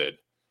drafted,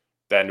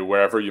 then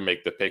wherever you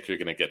make the pick, you're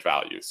going to get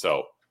value.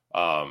 So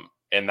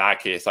in that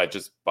case, I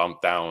just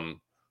bump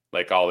down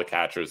like all the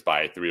catchers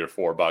by $3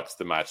 or $4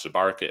 to match the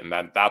market. And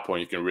at that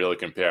point you can really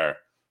compare.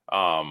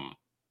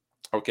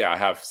 Okay, I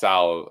have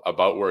Sal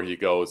about where he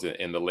goes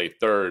in the late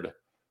 3rd,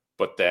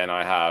 but then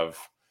I have,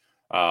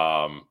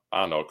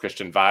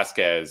 Christian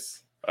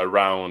Vasquez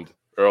around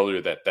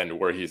earlier than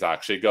where he's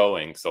actually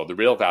going. So the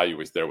real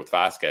value is there with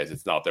Vasquez.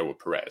 It's not there with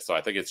Perez. So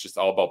I think it's just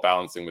all about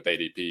balancing with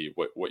ADP.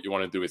 What you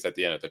want to do is at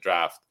the end of the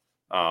draft,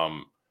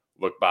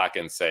 look back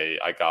and say,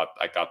 I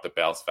got the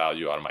best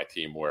value out of my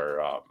team where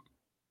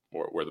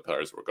the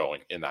players were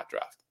going in that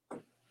draft.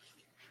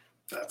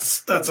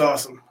 That's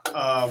awesome.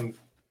 All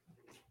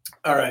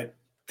right.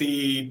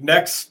 The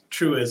next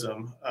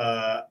truism,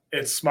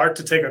 it's smart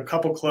to take a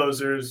couple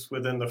closers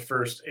within the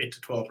first 8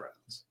 to 12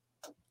 rounds.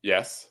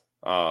 Yes.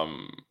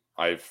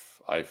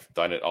 I've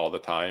done it all the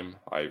time.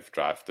 I've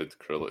drafted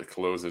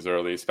closers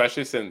early,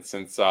 especially since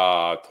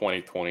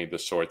 2020, the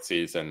short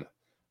season,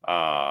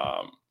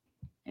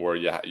 where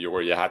you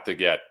had to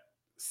get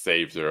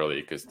saves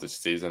early because the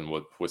season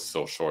was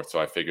so short.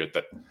 So I figured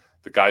that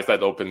the guys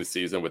that opened the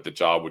season with the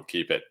job would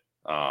keep it.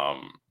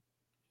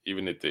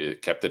 Even if they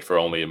kept it for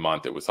only a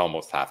month, it was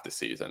almost half the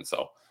season.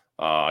 So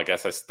I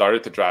guess I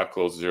started to draft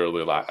closers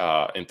early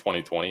in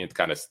 2020 and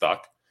kind of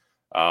stuck.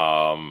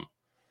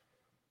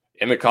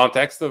 In the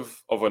context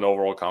of an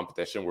overall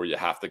competition where you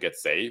have to get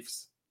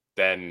saves,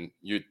 then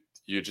you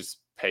just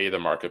pay the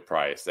market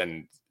price,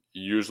 and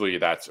usually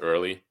that's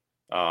early.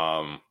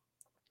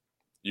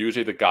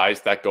 Usually the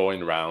guys that go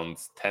in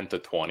rounds 10 to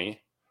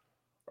 20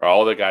 are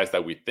all the guys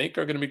that we think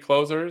are going to be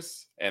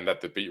closers and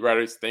that the beat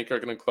writers think are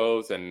going to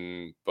close,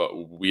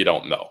 but we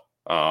don't know.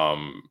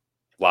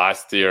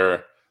 Last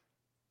year,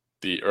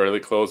 the early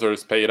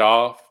closers paid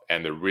off,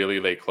 and the really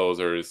late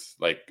closers,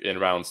 like in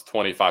rounds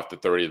 25 to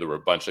 30, there were a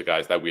bunch of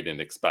guys that we didn't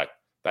expect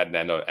that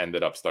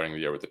ended up starting the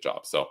year with the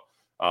job. So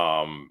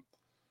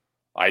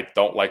I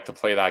don't like to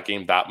play that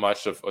game that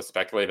much of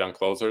speculate on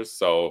closers.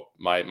 So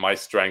my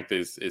strength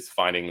is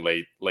finding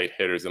late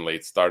hitters and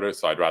late starters.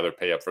 So I'd rather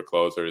pay up for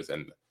closers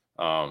and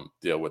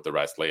deal with the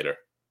rest later.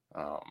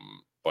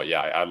 But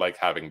yeah, I like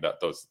having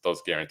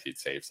those guaranteed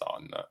saves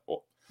on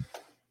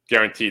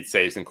guaranteed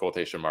saves in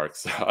quotation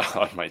marks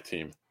on my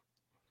team.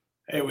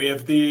 Hey, we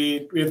have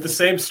the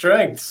same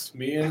strengths,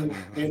 me and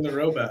the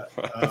robot.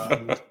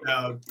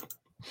 Now,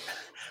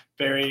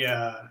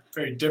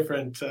 very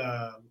different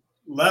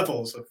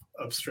levels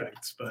of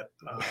strengths, but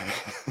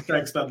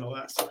strengths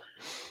nonetheless.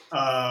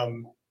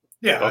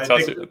 Yeah,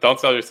 don't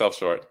sell yourself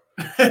short.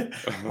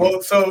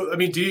 Well, so I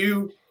mean,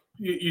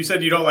 you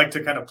said you don't like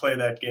to kind of play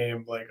that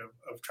game like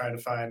of trying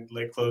to find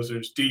late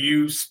closers. Do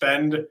you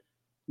spend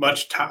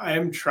much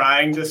time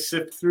trying to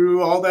sift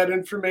through all that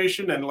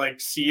information and like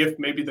see if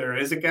maybe there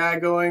is a guy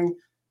going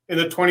in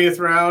the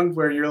 20th round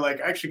where you're like,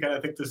 actually kind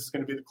of think this is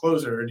going to be the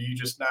closer, or do you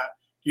just not?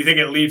 Do you think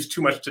it leaves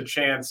too much to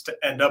chance to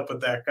end up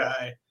with that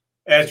guy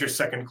as your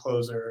second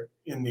closer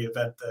in the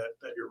event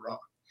that you're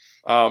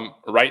wrong?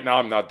 Right now,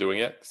 I'm not doing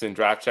it. It's in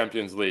Draft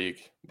Champions League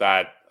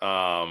that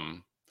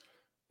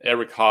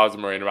Eric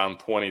Hosmer in round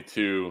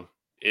 22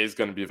 is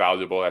going to be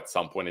valuable at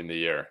some point in the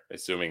year,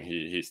 assuming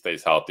he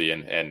stays healthy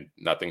and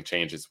nothing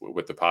changes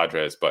with the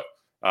Padres. But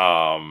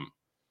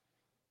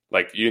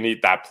like you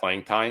need that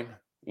playing time.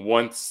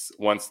 Once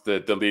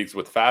the leagues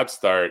with Fab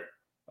start,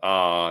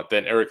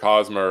 then Eric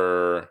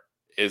Hosmer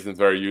isn't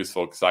very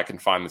useful because I can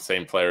find the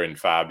same player in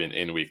Fab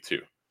in week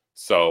 2.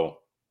 So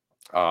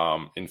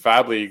in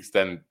Fab leagues,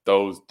 then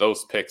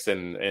those picks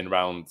in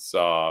rounds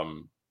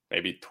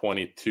maybe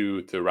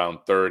 22 to round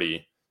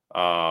 30,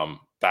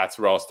 that's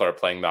where I'll start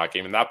playing that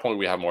game. At that point,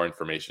 we have more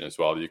information as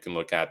well. You can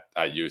look at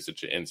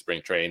usage in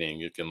spring training.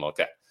 You can look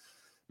at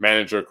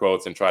manager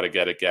quotes and try to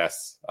get a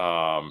guess.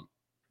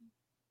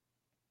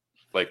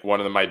 Like one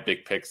of my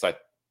big picks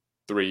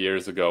 3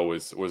 years ago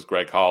was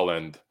Greg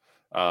Holland,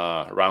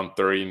 round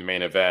 30 in the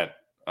main event.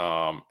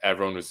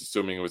 Everyone was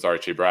assuming it was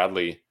Archie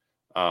Bradley.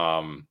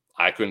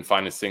 I couldn't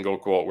find a single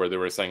quote where they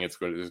were saying it's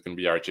going to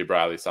be Archie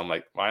Bradley. So I'm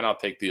like, why not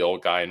take the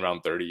old guy in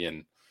round 30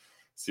 and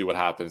see what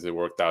happens? It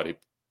worked out.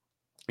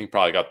 He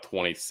probably got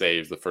 20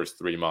 saves the first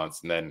 3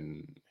 months, and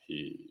then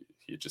he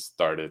just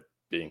started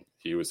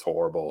he was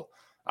horrible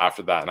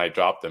after that, and I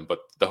dropped him. But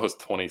those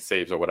 20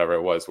 saves or whatever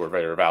it was were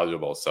very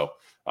valuable. So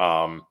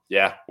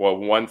yeah, well,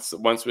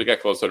 once we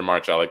get closer to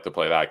March, I like to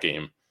play that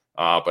game.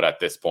 But at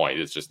this point,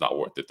 it's just not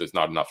worth it. There's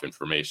not enough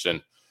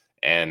information,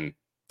 and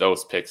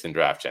those picks in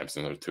Draft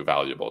Champions are too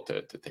valuable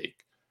to take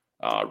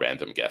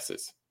random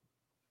guesses.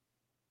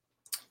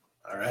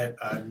 All right,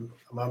 I'm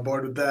on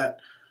board with that.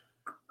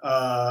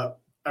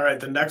 All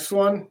right, the next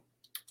one,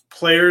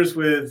 players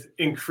with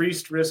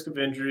increased risk of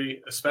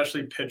injury,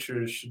 especially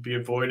pitchers, should be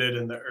avoided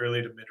in the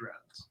early to mid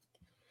rounds.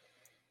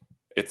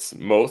 It's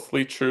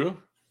mostly true,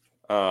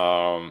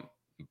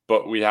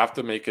 but we have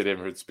to make a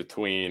difference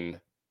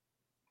between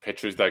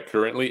pitchers that are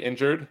currently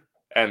injured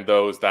and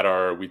those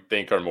that we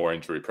think are more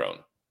injury prone.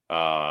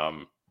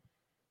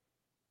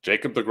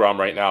 Jacob deGrom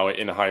right now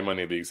in high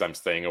money leagues, I'm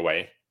staying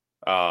away.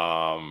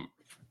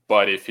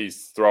 But if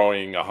he's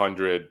throwing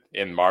 100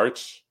 in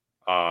March,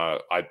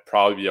 I'd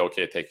probably be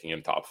okay taking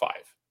him top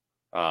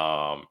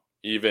 5.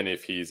 Even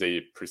if he's a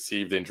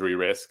perceived injury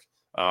risk.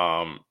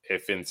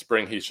 If in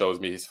spring he shows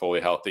me he's fully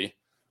healthy,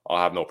 I'll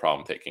have no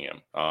problem taking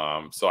him.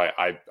 So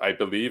I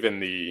believe in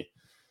the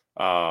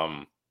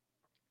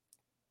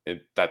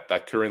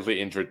that currently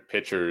injured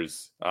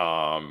pitchers,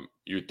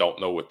 you don't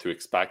know what to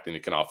expect, and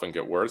it can often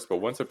get worse. But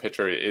once a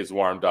pitcher is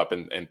warmed up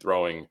and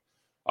throwing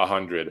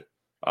 100,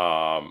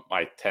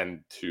 I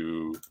tend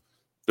to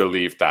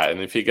believe that.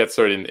 And if he gets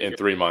hurt in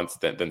 3 months,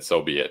 then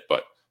so be it.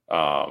 But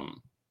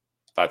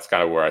that's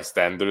kind of where I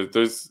stand. I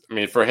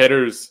mean, for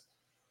hitters,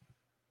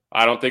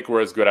 I don't think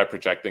we're as good at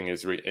projecting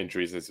his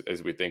injuries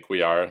as we think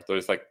we are.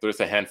 There's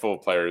a handful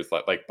of players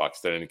like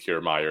Buxton and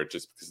Kiermaier,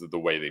 just because of the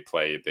way they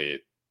play,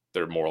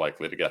 they're more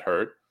likely to get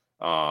hurt.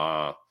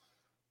 But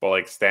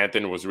like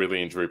Stanton was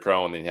really injury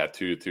prone, and he had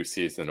two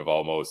seasons of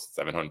almost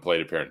 700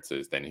 plate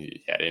appearances. Then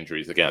he had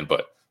injuries again.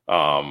 But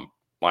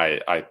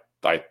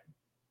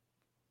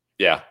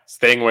yeah,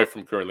 staying away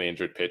from currently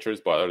injured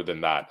pitchers. But other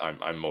than that,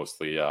 I'm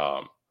mostly I'm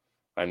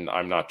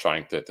not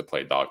trying to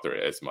play doctor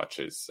as much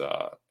as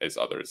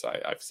others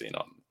I've seen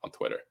on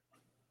Twitter.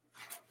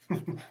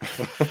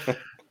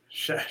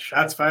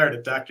 Shots fired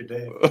at Dr.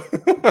 Dave.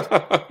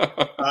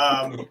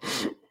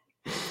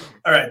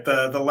 All right,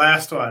 the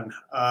last one.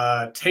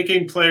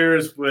 Taking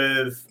players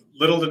with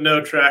little to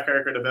no track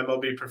record of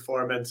MLB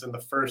performance in the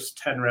first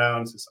 10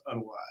 rounds is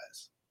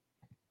unwise.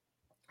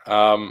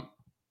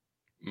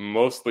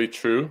 Mostly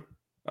true,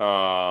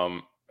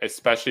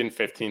 especially in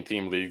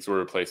 15-team leagues where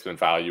replacement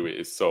value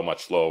is so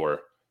much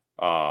lower.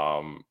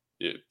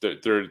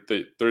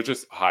 They're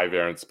just high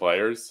variance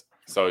players.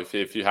 So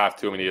if you have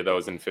too many of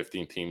those in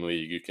 15-team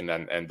league, you can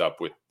then end up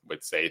with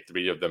say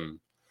 3 of them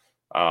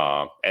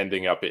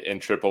ending up in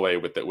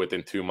AAA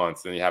within 2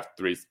 months, and you have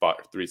three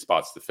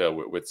spots to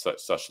fill with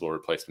such low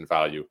replacement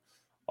value.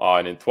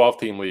 And in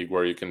 12-team league,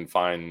 where you can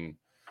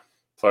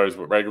players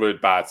with regular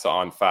bats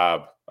on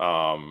Fab,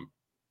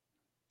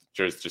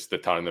 there's just a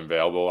ton of them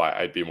available.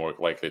 I'd be more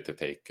likely to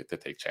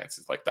take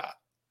chances like that.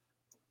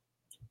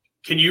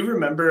 Can you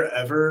remember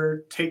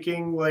ever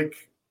taking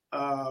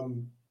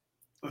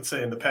let's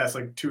say in the past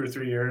 2 or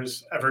 3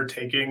 years, ever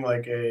taking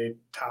a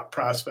top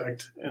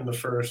prospect in the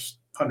first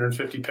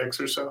 150 picks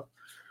or so?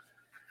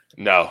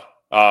 No.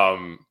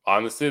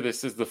 Honestly,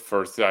 this is the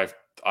first I've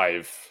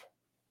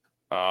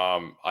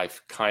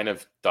kind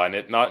of done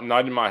it. Not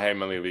in my high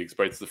money leagues,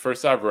 but it's the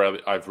first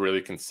I've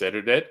really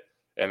considered it,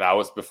 and that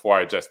was before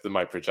I adjusted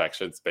my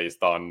projections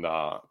based on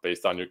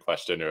your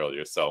question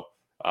earlier. So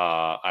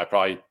I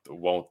probably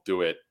won't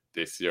do it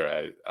this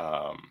year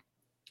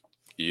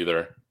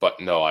either. But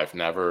no, I've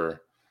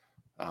never.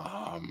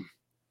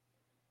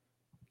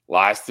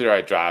 Last year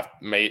I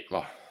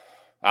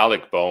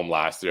Alec Boehm.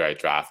 Last year I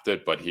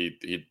drafted, but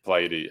he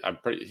played. He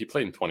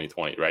played in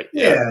 2020, right?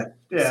 Yeah.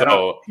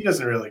 So he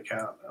doesn't really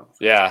count. No.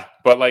 Yeah,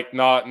 but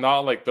not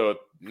the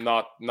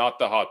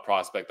hot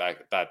prospect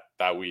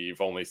that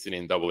we've only seen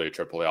in AA,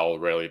 AAA. I'll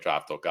rarely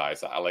draft those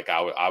guys.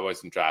 I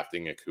wasn't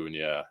drafting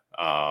Acuna,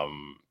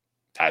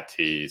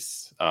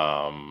 Tatis,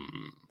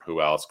 who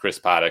else? Chris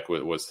Paddock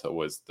was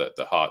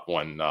the hot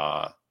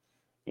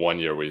one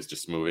year where he's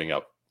just moving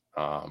up.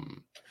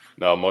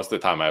 No, most of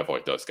the time I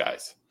avoid those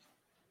guys.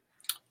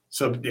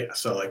 So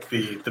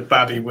the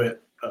Bobby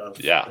Witt of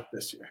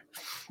this year.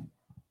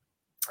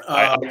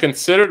 I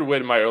considered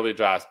Witt in my early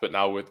drafts, but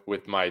now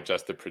with my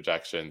adjusted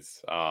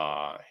projections,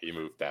 he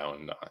moved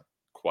down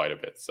quite a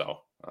bit.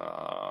 So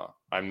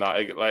I'm not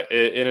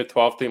in a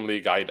 12-team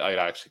league. I'd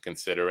actually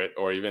consider it,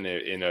 or even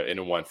in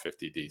a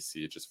 150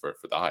 DC just for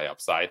the high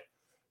upside.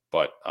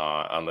 But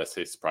unless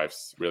his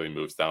price really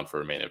moves down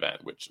for a main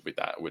event, which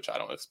I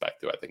don't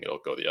expect to, I think it'll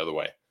go the other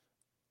way.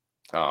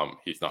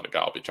 He's not a guy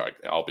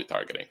I'll be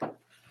targeting.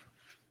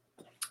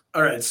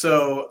 All right,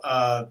 so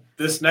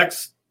this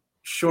next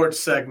short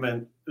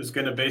segment is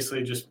going to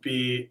basically just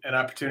be an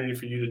opportunity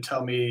for you to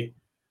tell me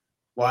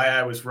why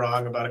I was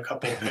wrong about a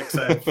couple of picks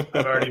I've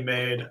already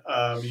made.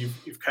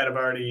 You've kind of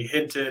already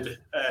hinted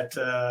at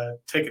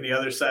taking the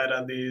other side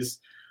on these.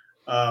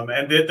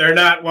 And they're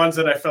not ones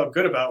that I felt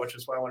good about, which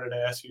is why I wanted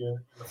to ask you in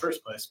the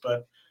first place.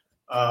 But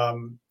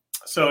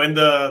so in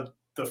the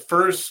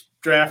first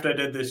draft I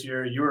did this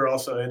year, you were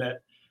also in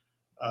it.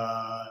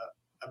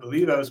 I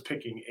believe I was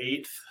picking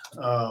 8th,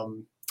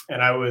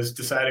 and I was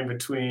deciding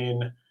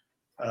between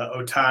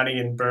Ohtani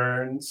and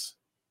Burns,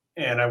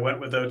 and I went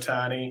with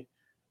Ohtani.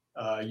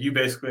 You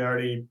basically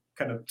already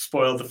kind of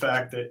spoiled the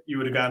fact that you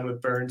would have gone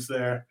with Burns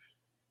there.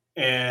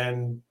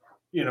 And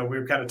we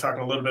were kind of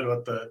talking a little bit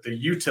about the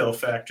util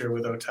factor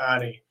with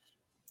Ohtani.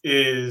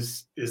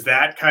 Is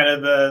that kind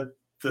of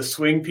the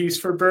swing piece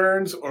for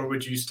Burns, or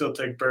would you still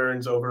take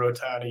Burns over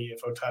Ohtani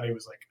if Ohtani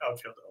was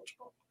outfield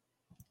eligible?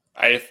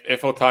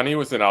 If Ohtani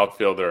was an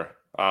outfielder,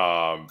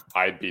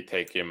 I'd be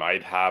taking him.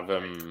 I'd have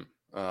him.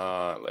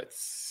 Let's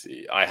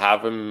see. I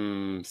have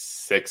him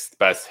 6th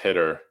best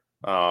hitter.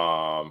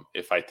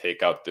 If I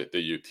take out the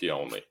UT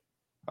only.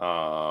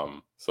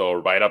 So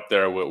right up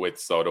there with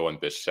Soto and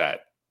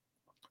Bichette.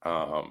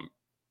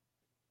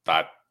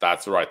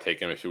 That's where I take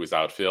him if he was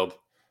outfield.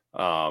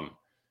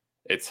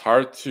 It's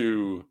hard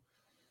to.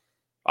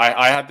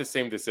 I had the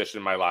same decision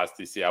in my last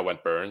DC. I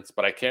went Burns,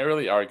 but I can't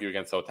really argue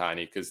against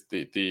Ohtani because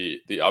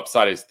the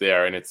upside is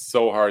there, and it's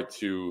so hard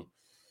to.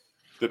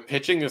 The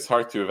pitching is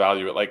hard to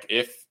evaluate.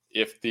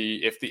 If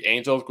the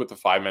Angels with the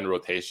 5-man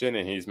rotation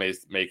and he's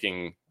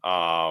making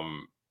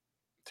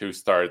 2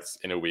 starts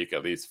in a week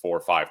at least 4 or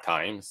 5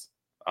 times,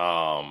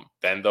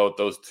 then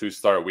those 2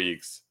 start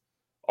weeks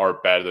are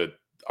better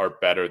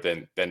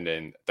than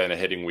a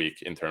hitting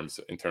week in terms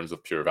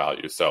of pure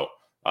value. So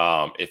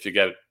if you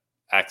get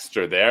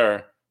extra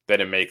there, then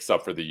it makes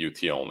up for the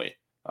UT only.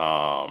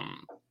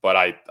 But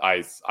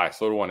I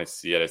sort of want to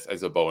see it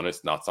as a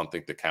bonus, not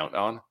something to count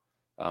on.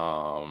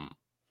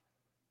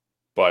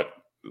 But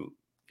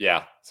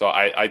yeah, so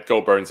I'd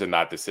go Burns in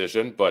that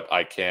decision, but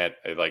I can't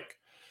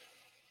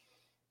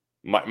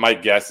my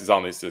guess is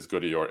honestly as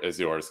good as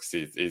yours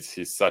because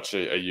he's such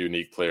a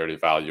unique player to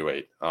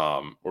evaluate.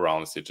 We're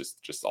honestly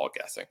just all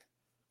guessing.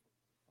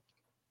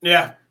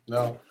 Yeah,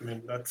 no, I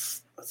mean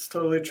that's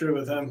totally true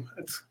with him.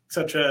 It's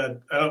such a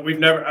I don't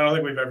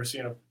think we've ever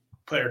seen a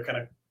player kind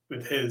of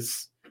with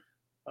his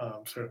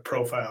sort of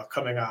profile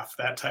coming off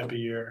that type of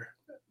year,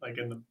 like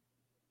in the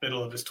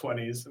middle of his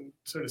 20s and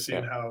sort of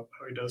seeing how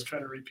he does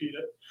trying to repeat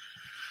it.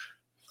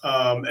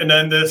 And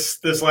then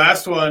this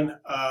last one,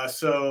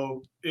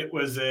 so it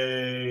was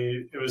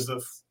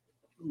the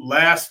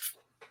last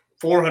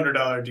 $400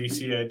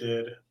 DC I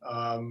did.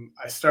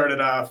 I started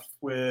off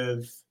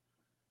with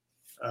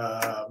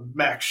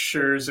Max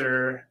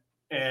Scherzer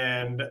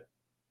and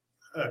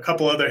a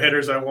couple other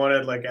hitters I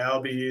wanted, like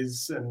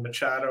Albies and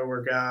Machado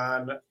were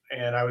gone,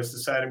 and I was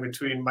deciding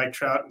between Mike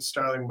Trout and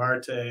Starling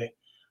Marte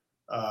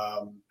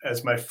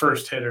as my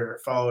first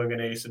hitter following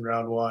an ace in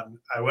round one.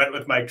 I went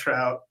with Mike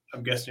Trout.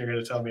 I'm guessing you're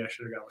going to tell me I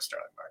should have gone with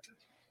Starling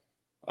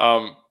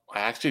Marte. I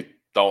actually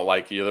don't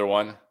like either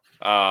one.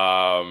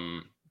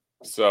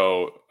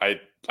 So I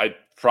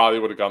probably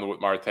would have gone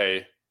with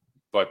Marte,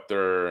 but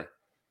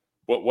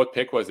what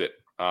pick was it?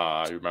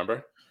 You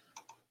remember?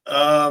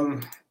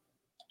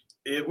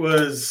 It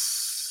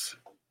was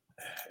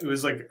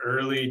like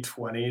early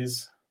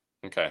 20s.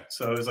 Okay.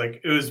 So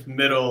it was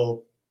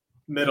middle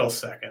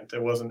second.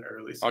 It wasn't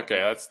early second.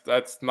 Okay,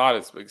 that's not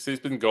as big. So he's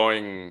been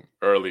going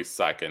early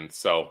second.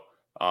 So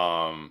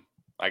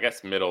I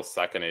guess middle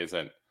second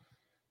isn't.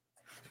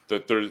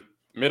 There's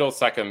middle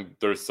second.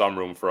 There's some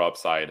room for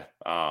upside.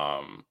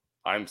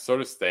 I'm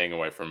sort of staying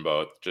away from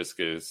both just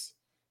because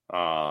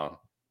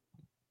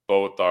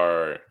both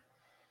are.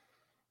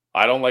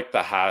 I don't like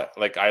the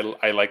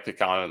I like to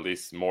count at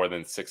least more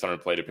than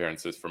 600 plate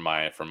appearances for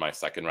my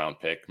second round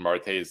pick.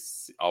 Marte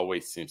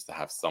always seems to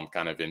have some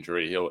kind of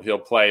injury. He'll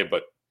play,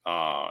 but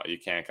you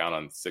can't count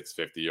on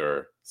 650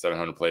 or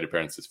 700 plate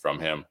appearances from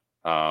him.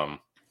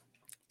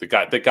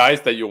 The guys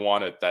that you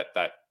wanted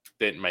that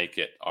didn't make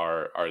it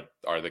are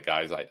the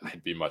guys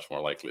I'd be much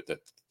more likely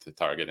to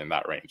target in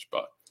that range.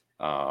 But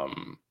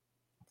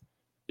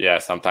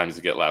sometimes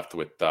you get left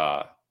with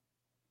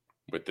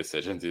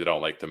decisions you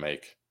don't like to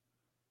make.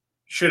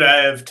 Should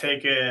I have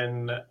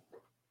taken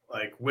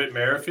like Whit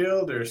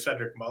Merrifield or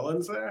Cedric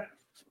Mullins there?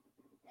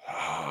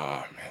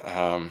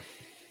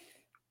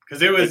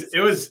 Because it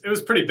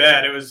was pretty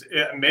bad.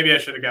 Maybe I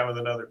should have gone with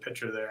another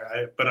pitcher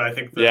there. But I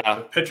think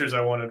the pitchers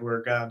I wanted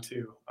were gone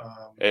too.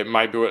 It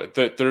might be.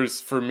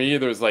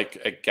 There's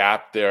like a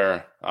gap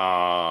there.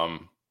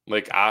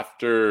 Like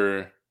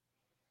after,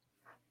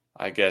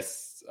 I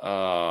guess,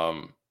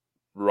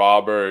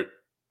 Robert,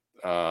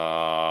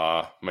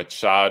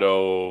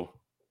 Machado,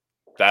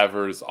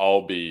 Devers,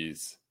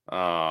 Albies,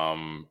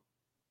 and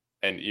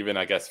even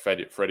I guess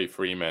Freddie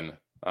Freeman.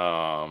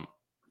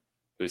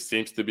 There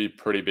seems to be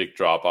pretty big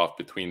drop off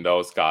between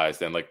those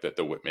guys and like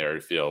the Whit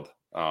Merrifield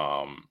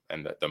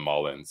and the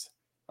Mullins.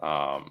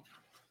 And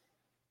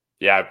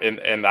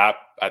that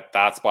at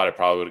that spot I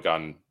probably would have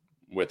gone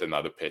with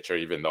another pitcher,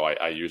 even though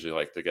I usually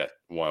like to get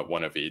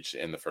one of each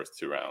in the first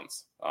two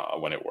rounds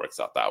when it works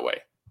out that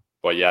way.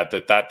 But yeah,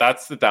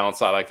 that's the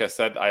downside. Like I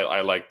said, I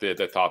like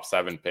the top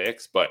 7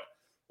 picks, but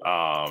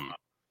I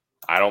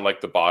don't like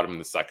the bottom in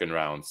the second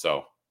round.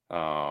 So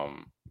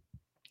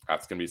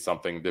that's going to be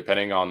something,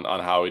 depending on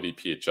how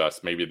ADP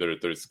adjusts. Maybe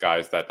there's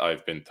guys that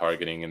I've been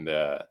targeting in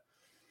the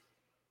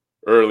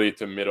early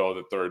to middle of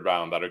the third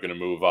round that are going to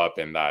move up,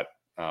 and that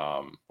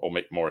will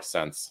make more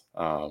sense.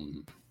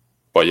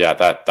 But yeah,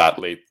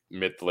 that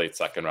mid to late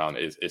second round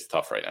is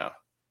tough right now.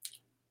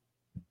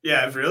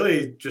 Yeah, I've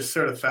really just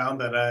sort of found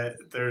that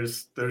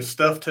there's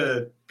stuff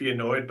to be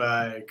annoyed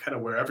by kind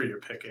of wherever you're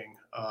picking.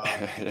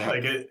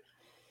 Like it,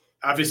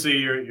 obviously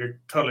you're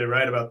totally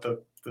right about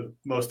the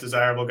most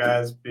desirable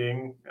guys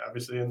being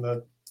obviously in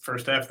the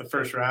first half of the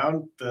first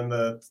round. Then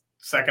the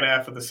second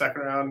half of the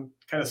second round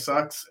kind of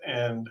sucks.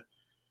 And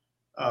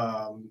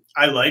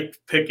I like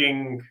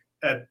picking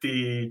at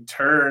the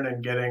turn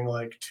and getting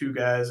like 2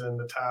 guys in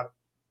the top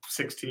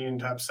 16,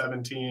 top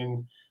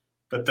 17.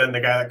 But then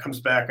the guy that comes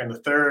back in the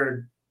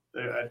third,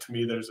 to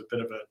me, there's a bit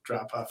of a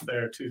drop off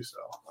there too. So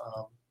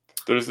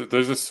there's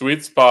a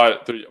sweet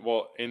spot.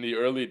 In the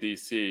early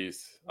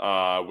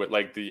DCs, with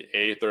like the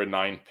 8th or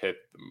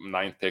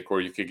 9th pick, where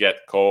you could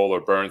get Cole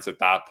or Burns at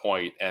that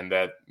point, and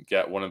then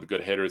get one of the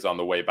good hitters on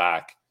the way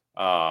back.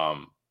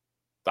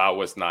 That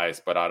was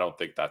nice, but I don't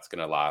think that's going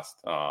to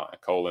last.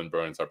 Cole and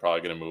Burns are probably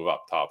going to move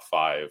up top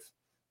 5,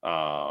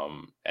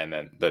 and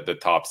then the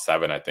top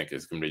 7 I think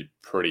is going to be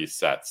pretty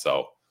set.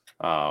 So.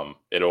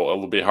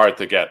 It'll be hard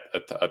to get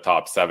a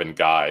top 7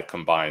 guy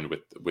combined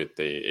with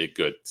a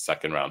good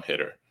second round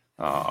hitter.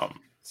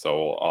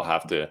 So I'll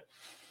have to,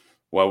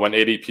 when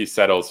ADP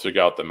settles,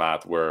 figure out the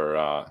math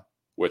where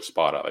which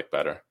spot I like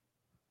better.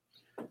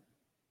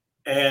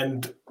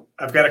 And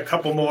I've got a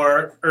couple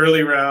more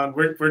early round.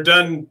 We're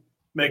done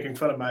making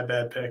fun of my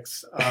bad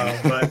picks,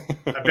 but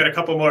I've got a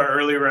couple more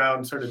early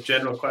round sort of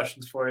general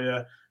questions for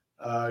you.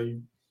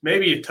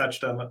 Maybe you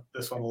touched on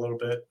this one a little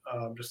bit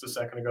just a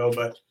second ago,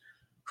 but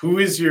who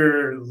is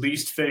your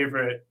least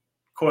favorite,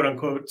 quote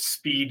unquote,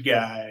 speed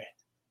guy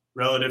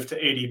relative to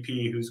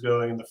ADP who's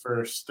going in the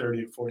first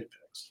 30 to 40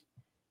 picks?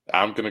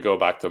 I'm going to go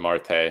back to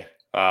Marte.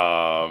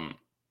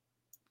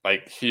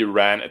 Like he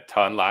ran a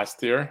ton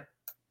last year,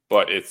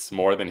 but it's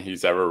more than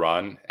he's ever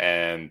run.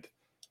 And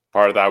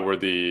part of that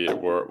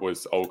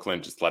was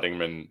Oakland just letting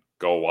him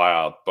go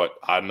wild, but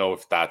I don't know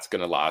if that's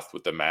going to last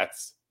with the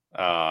Mets.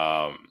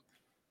 I'd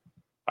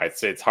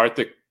say it's hard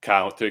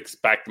to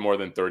expect more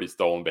than 30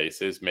 stolen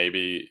bases.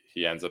 Maybe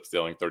he ends up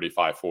stealing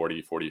 35,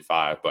 40,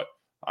 45, but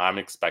I'm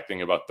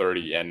expecting about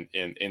 30. And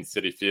in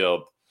Citi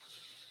Field,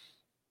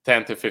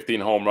 10 to 15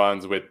 home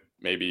runs with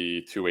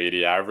maybe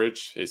 280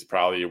 average is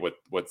probably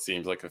what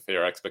seems like a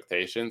fair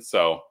expectation.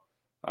 So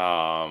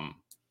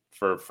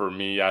for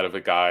me, out of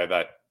a guy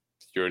that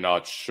you're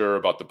not sure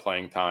about the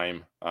playing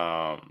time,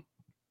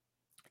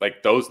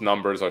 like those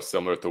numbers are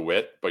similar to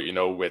Witt, but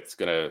Witt's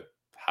going to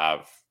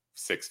have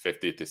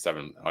 650 to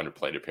 700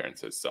 plate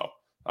appearances. So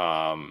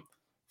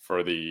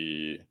for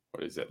the,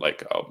 what is it,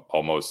 like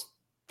almost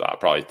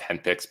probably 10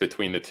 picks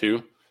between the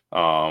two,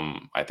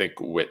 I think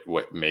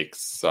Witt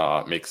makes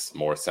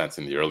more sense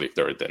in the early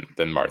third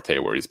than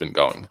Marte, where he's been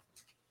going.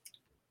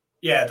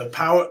 Yeah, the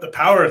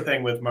power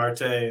thing with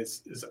Marte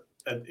is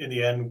in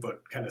the end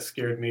what kind of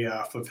scared me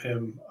off of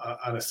him,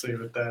 honestly,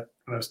 with that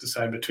when I was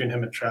deciding between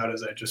him and Trout,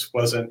 is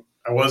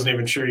I wasn't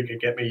even sure he could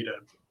get me to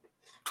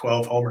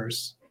 12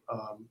 homers.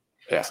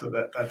 So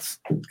that's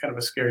kind of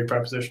a scary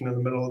proposition in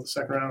the middle of the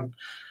second round.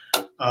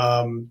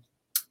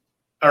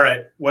 All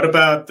right, what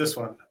about this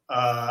one?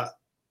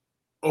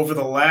 Over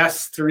the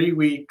last 3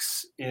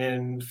 weeks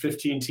in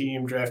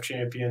 15-team draft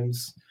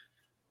champions,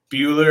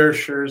 Buehler,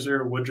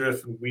 Scherzer,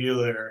 Woodruff, and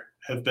Wheeler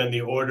have been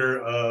the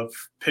order of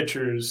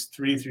pitchers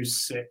 3 through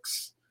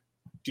 6.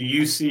 Do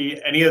you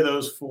see any of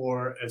those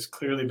four as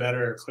clearly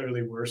better or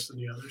clearly worse than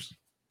the others?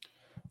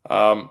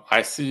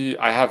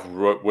 I have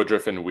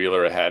Woodruff and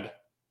Wheeler ahead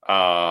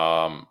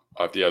of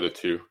the other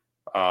two.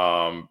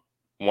 One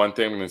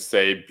thing I'm going to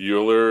say,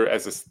 Buehler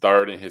as a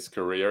start in his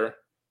career,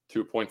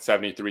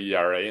 2.73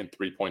 ERA and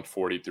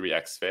 3.43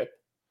 xFIP.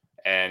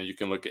 And you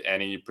can look at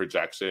any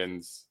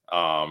projections.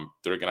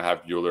 They're going to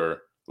have Buehler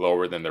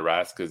lower than the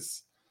rest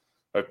because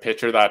a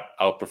pitcher that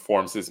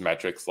outperforms his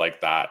metrics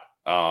like that,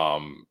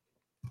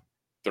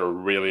 they're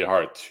really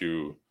hard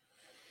to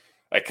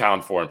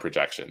account for in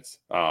projections.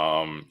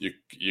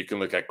 You can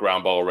look at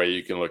ground ball rate,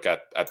 you can look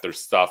at their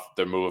stuff,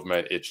 their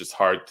movement. It's just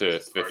hard to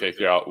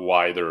figure out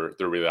why they're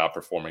really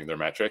outperforming their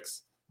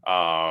metrics.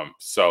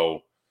 So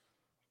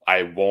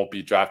I won't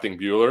be drafting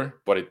Buehler,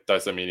 but it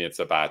doesn't mean it's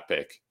a bad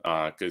pick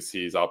because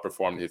he's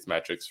outperformed his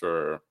metrics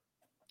for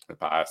the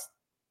past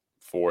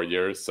 4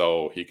 years.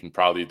 So he can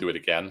probably do it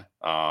again.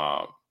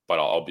 But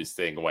I'll be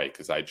staying away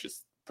because I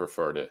just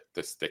prefer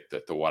to stick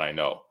to what I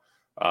know.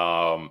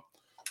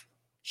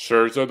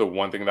 Scherzer, the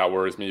one thing that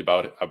worries me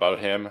about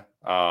him,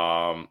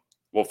 well,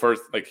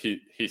 first, like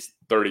he's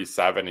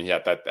 37 and he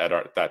had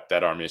that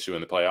dead arm issue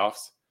in the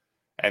playoffs.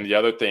 And the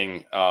other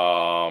thing,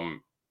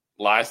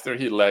 last year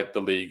he led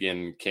the league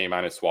in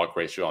K-minus walk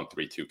ratio on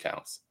 3-2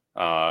 counts.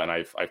 And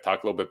I've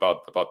talked a little bit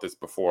about this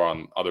before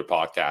on other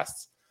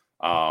podcasts.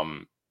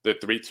 The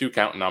 3-2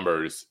 count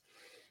numbers,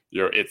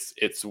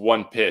 it's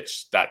one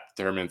pitch that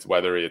determines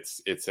whether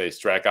it's a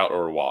strikeout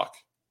or a walk.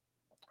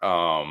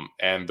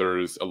 And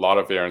there's a lot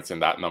of variance in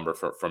that number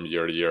from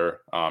year to year,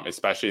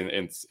 especially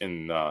in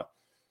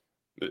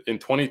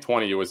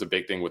 2020. It was a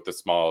big thing with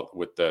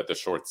the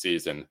short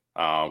season,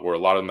 where a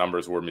lot of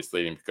numbers were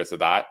misleading because of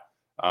that.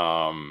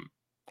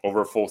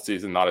 Over a full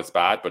season, not as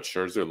bad, but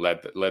Scherzer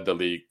led the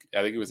league.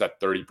 I think it was at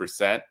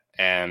 30%,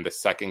 and the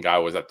second guy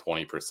was at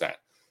 20%.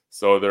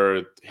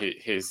 So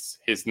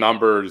his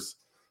numbers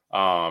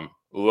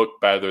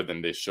look better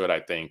than they should, I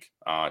think,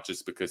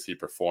 just because he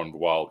performed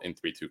well in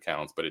 3-2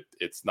 counts, but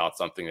it's not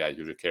something that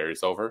usually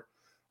carries over.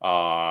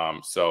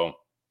 So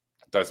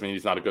doesn't mean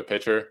he's not a good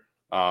pitcher.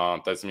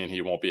 Doesn't mean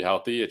he won't be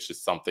healthy. It's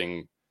just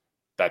something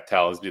that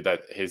tells me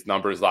that his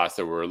numbers last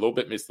year were a little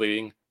bit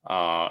misleading,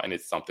 and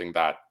it's something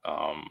that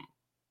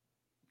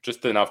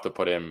just enough to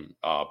put him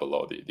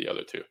below the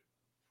other two.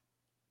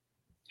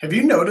 Have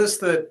you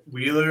noticed that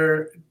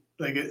Wheeler,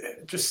 like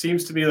it just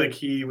seems to me like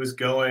he was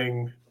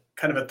going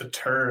kind of at the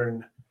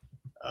turn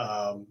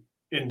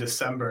in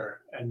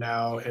December, and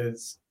now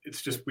it's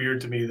just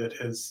weird to me that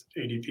his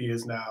ADP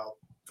is now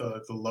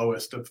the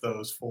lowest of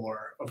those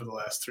four over the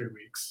last 3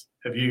 weeks.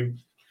 Have you?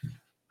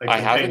 I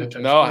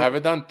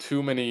haven't done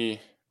too many.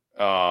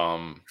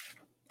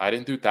 I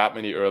didn't do that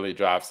many early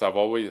drafts. I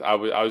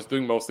was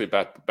doing mostly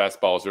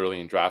best balls early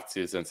in draft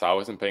season, so I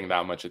wasn't paying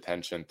that much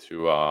attention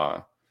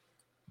to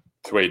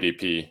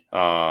ADP.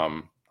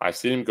 I've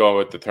seen him go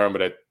with the term,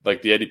 but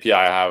the ADP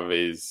I have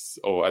is,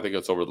 I think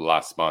it's over the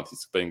last month.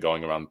 He's been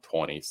going around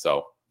 20.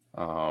 So,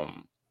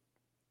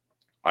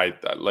 I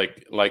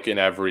like in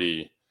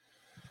every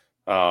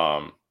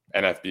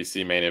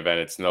NFBC main event,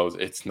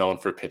 it's known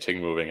for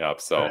pitching moving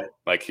up. So,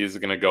 right. He's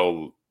gonna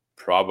go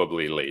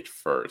probably late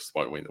first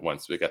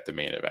once we get the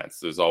main events.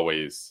 There's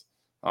always,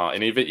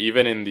 and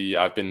even in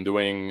I've been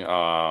doing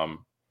the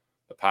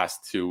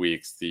past 2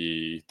 weeks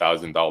the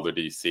 $1,000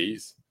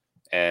 DCs,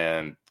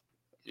 and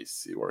let me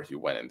see where he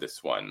went in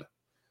this one.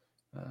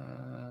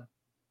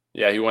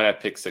 He went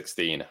at pick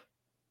 16.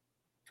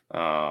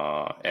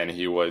 And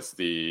he was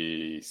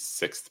the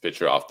 6th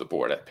pitcher off the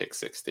board at pick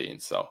 16.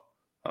 So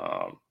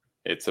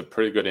it's a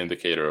pretty good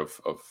indicator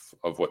of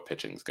what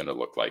pitching is going to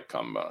look like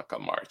come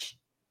March.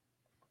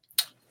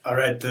 All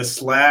right,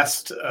 this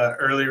last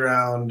early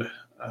round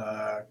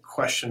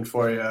question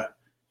for you.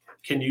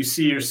 Can you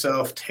see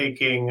yourself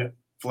taking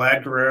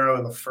Vlad Guerrero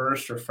in the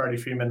first or Freddie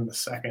Freeman in the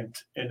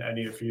second in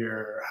any of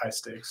your high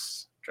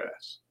stakes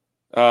drafts?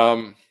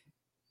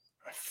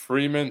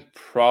 Freeman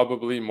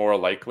probably more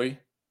likely,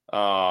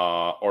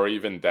 or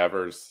even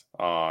Devers,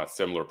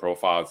 similar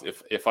profiles.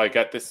 If I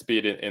get the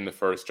speed in the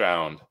first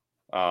round,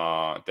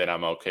 then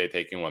I'm okay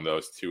taking one of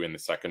those two in the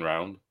second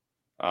round.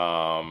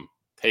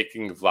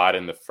 Taking Vlad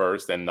in the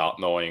first and not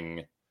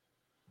knowing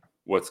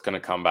what's going to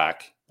come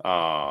back.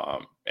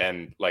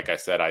 And like I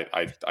said,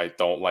 I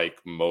don't like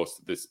most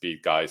of the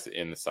speed guys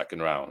in the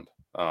second round.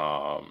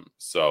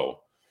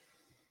 So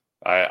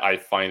I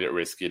find it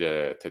risky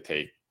to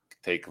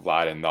take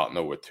Vlad and not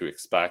know what to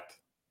expect.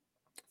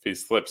 If he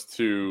slips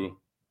to,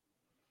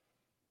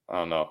 I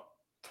don't know,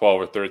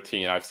 12 or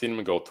 13, I've seen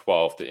him go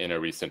 12 in a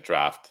recent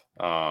draft.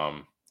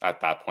 At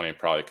that point, I'd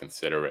probably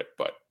consider it,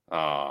 but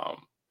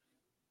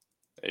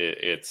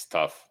it's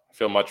tough. I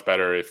feel much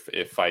better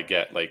if I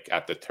get like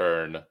at the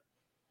turn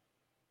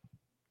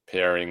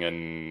pairing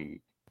and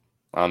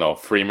I don't know,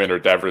 Freeman or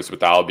Devers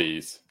with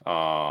Albies.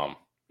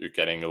 You're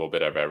getting a little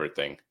bit of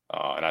everything,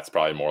 and that's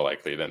probably more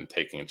likely than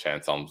taking a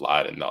chance on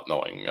Vlad and not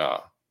knowing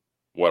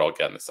what I'll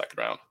get in the second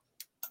round.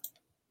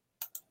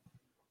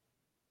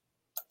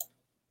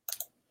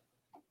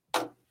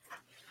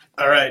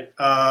 All right.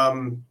 I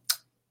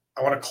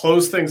want to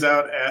close things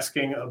out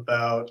asking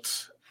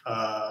about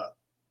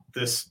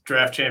this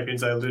draft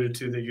champions I alluded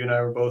to that you and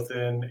I were both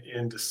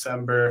in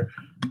December.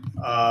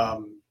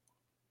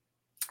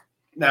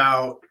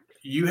 Now,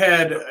 you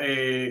had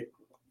a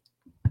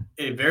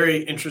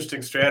very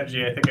interesting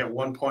strategy. I think at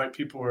one point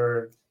people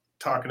were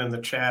talking in the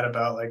chat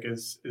about like,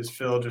 is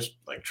Phil just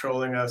like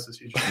trolling us? Is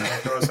he just going to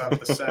throw us off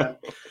the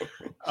set?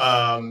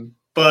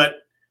 But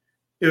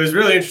it was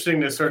really interesting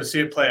to sort of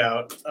see it play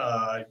out.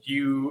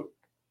 You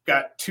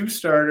got 2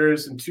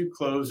 starters and 2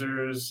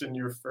 closers in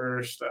your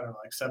first, I don't know,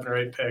 like 7 or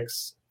 8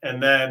 picks.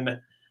 And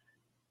then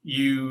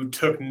you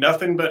took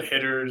nothing but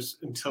hitters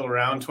until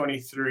round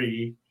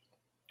 23.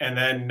 And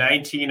then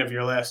 19 of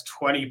your last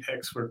 20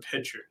 picks were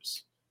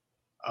pitchers.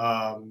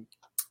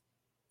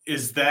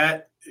 Is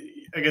that,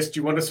 I guess, do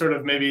you want to sort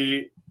of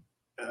maybe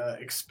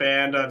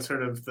expand on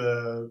sort of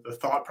the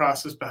thought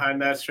process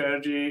behind that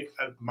strategy?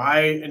 My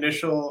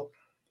initial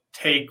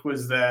take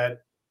was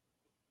that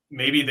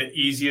maybe the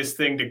easiest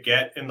thing to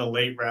get in the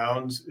late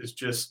rounds is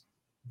just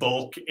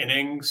bulk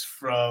innings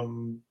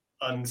from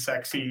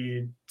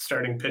unsexy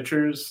starting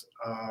pitchers.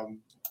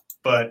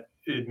 But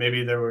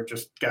maybe there were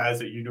just guys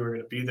that you knew were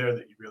going to be there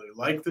that you really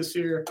liked this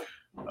year.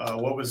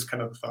 What was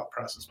kind of the thought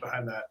process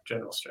behind that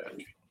general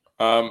strategy?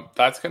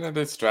 That's kind of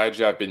the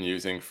strategy I've been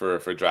using for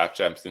draft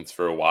champions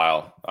for a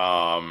while.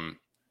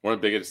 One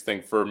of the biggest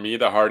thing for me,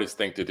 the hardest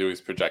thing to do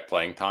is project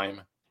playing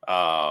time.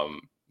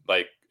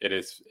 Like it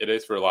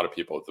is for a lot of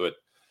people. But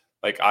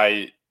like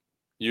I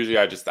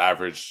just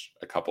average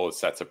a couple of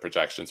sets of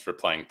projections for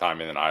playing time,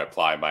 and then I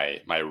apply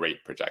my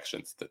rate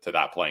projections to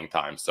that playing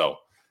time. So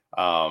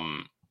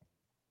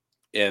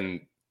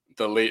in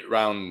the late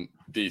round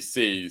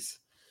DCs,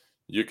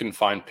 you can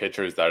find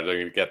pitchers that are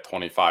going to get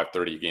 25,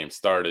 30 games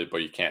started, but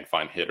you can't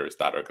find hitters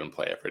that are going to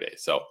play every day.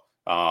 So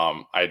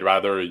I'd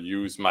rather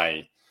use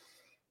my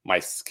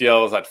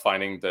skills at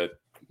finding the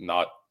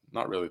not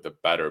really the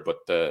better,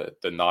 but the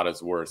not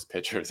as worse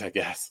pitchers, I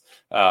guess,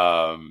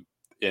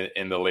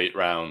 in the late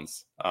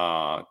rounds,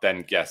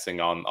 than guessing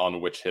on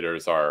which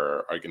hitters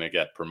are going to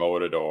get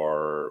promoted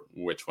or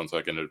which ones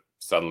are going to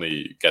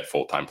suddenly get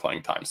full-time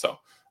playing time. So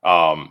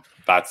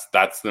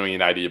that's the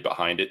main idea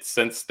behind it.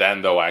 Since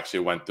then, though, I actually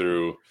went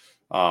through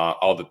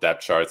all the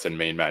depth charts and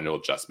made manual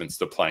adjustments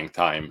to playing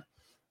time,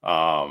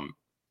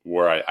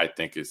 where I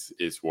think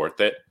is worth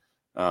it.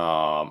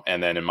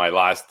 And then in my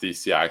last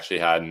DC, I actually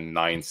had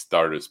 9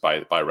 starters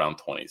by round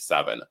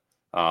 27,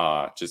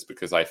 just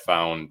because I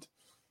found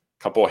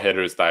a couple of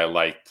hitters that I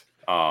liked,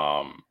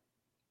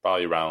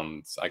 probably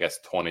around, I guess,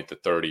 20 to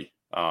 30.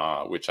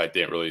 Which I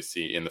didn't really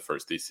see in the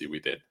first DC we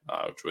did,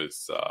 which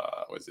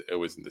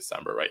was in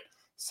December, right?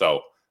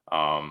 So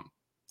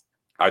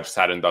I just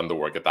hadn't done the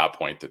work at that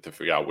point to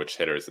figure out which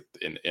hitters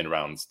in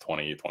rounds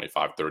 20,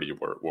 25, 30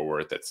 were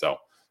worth it. So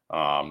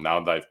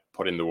now that I've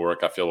put in the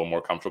work, I feel a little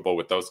more comfortable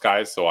with those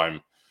guys. So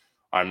I'm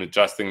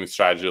adjusting the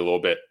strategy a little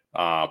bit.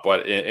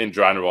 But in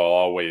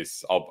general,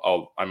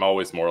 I'm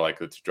always more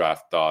likely to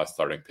draft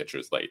starting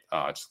pitchers late,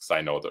 just because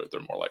I know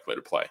they're more likely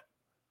to play.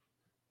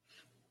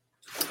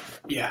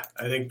 Yeah,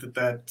 I think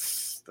that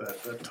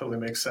totally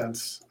makes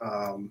sense.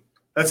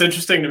 That's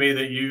interesting to me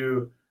that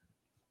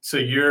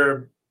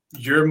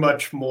you're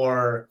much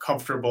more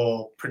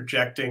comfortable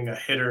projecting a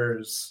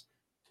hitter's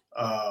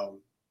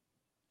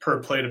per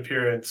plate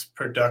appearance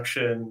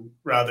production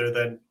rather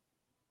than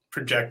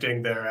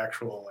projecting their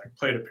actual like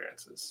plate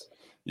appearances.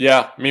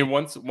 Yeah, I mean,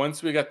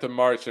 once we get to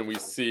March and we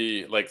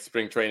see like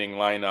spring training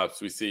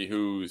lineups, we see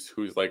who's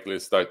likely to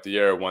start the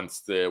year once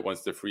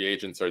the free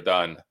agents are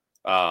done.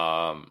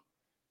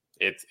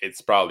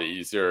 it's probably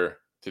easier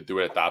to do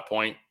it at that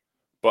point.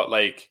 But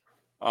like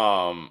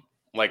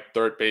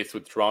third base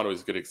with Toronto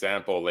is a good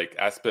example. Like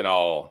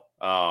Espinal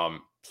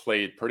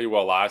played pretty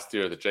well last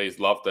year. The Jays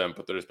loved them,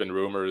 but there's been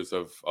rumors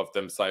of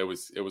them saying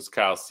it was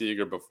Kyle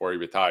Seager before he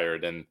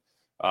retired, and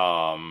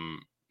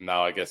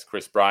now I guess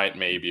Chris Bryant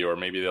maybe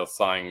they'll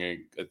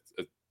sign a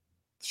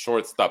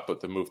shortstop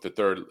but to move to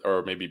third,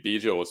 or maybe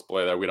Biggio will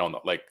play there. We don't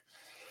know. Like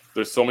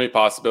there's so many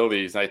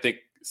possibilities, and I think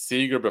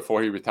Seager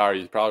before he retired,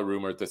 he's probably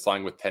rumored to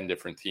sign with 10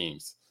 different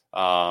teams.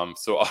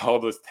 So all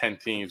those 10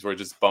 teams were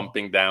just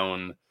bumping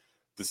down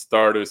the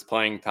starters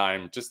playing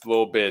time just a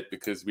little bit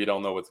because we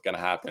don't know what's going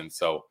to happen.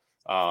 So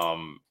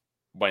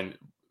when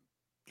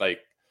like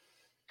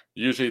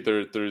usually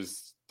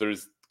there's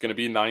going to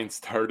be 9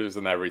 starters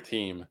in every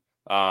team,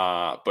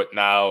 but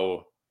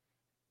now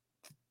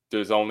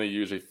there's only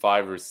usually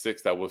 5 or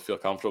 6 that will feel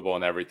comfortable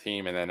in every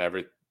team, and then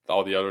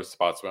all the other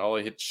spots, well,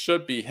 it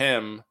should be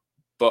him,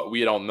 but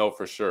we don't know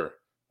for sure.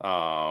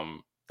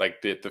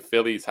 Like the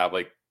Phillies have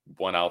like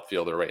one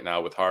outfielder right now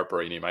with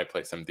Harper, and he might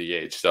play some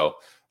DH. So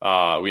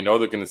we know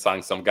they're going to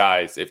sign some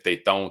guys. If they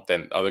don't,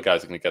 then other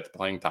guys are going to get the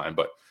playing time.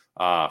 But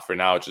for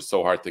now, it's just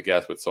so hard to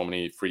guess with so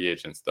many free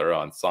agents that are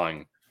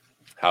unsigned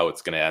how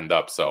it's going to end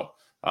up. So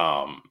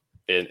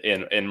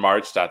in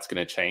March, that's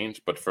going to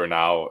change. But for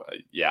now,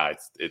 yeah,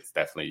 it's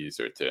definitely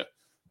easier to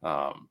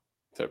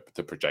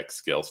project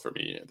skills for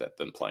me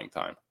than playing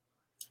time.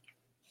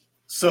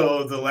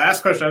 So the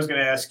last question I was going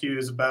to ask you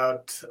is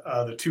about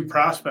the 2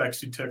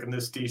 prospects you took in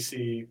this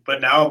DC.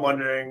 But now I'm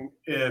wondering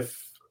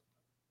if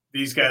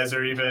these guys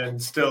are even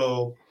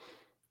still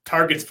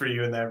targets for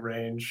you in that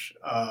range,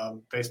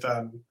 based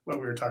on what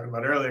we were talking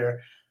about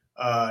earlier.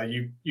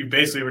 You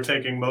basically were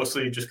taking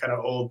mostly just kind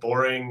of old,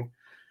 boring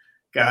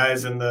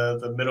guys in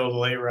the middle to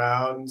late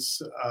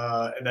rounds,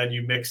 and then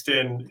you mixed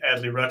in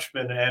Adley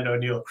Rutschman and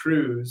O'Neill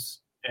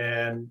Cruz.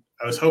 And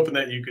I was hoping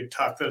that you could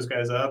talk those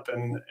guys up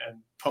and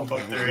pump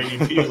up their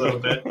ADP a little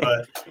bit.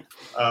 But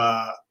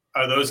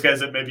are those guys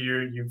that maybe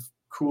you've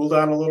cooled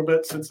on a little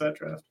bit since that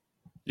draft?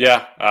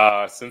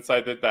 Yeah, since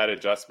I did that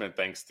adjustment,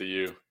 thanks to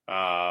you,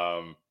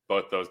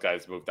 both those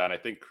guys moved down. I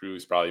think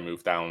Cruz probably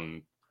moved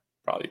down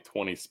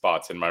 20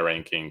 spots in my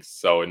rankings.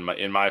 So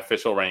in my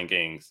official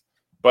rankings,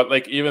 but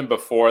like even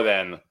before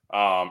then,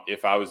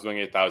 if I was doing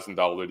 $1,000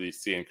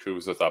 DC and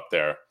Cruz was up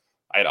there,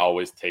 I'd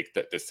always take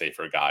the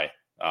safer guy.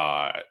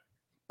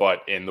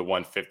 But in the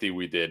 150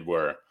 we did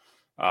where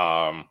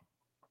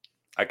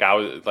like I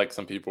was like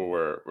some people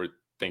were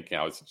thinking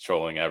I was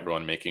trolling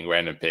everyone making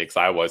random picks.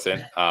 I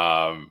wasn't.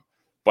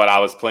 But I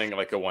was playing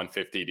like a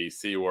 150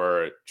 DC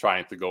where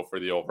trying to go for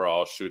the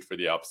overall, shoot for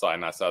the upside,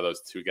 and I saw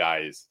those 2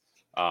 guys.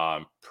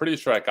 Pretty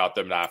sure I got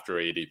them after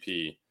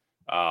ADP.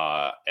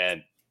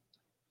 And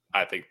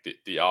I think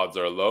the odds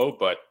are low,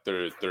 but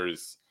there's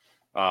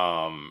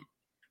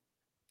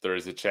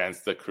a chance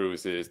that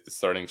Cruz is the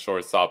starting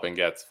shortstop and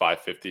gets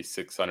 550,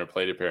 600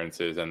 plate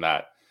appearances, and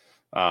that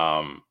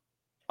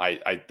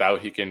I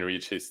doubt he can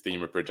reach his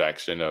steamer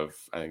projection of,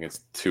 I think it's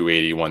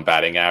 281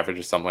 batting average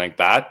or something like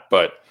that,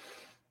 but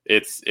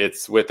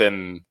it's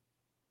within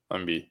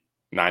maybe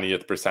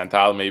 90th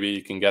percentile, maybe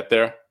you can get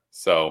there.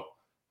 So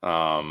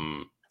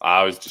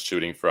I was just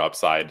shooting for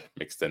upside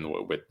mixed in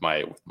with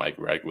my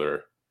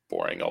regular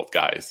boring old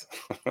guys.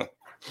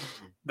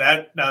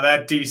 That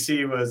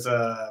DC was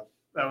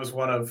that was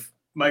one of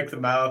Mike the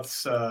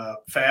Mouth's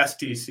fast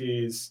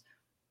DCs.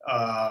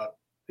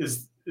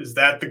 Is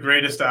that the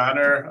greatest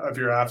honor of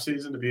your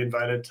offseason, to be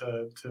invited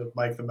to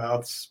Mike the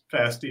Mouth's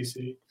fast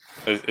DC?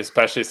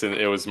 Especially since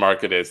it was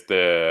marketed as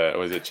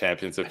was it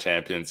Champions of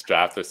Champions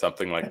draft or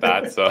something like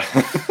that. So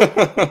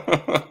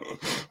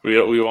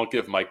we won't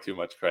give Mike too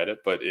much credit,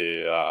 but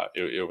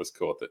it was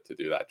cool to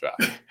do that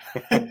draft.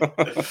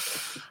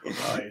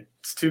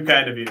 It's too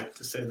kind of you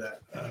to say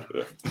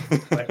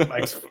that.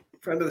 Mike's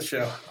friend of the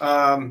show.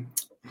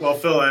 Well,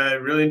 Phil, I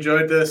really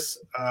enjoyed this.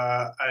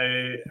 I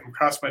am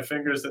crossing my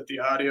fingers that the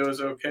audio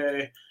is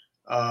okay.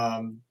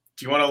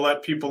 Do you want to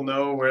let people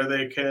know where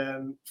they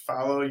can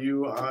follow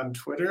you on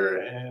Twitter?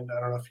 And I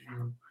don't know if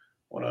you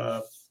want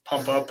to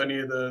pump up any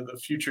of the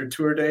future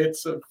tour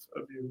dates of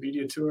your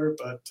media tour,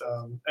 but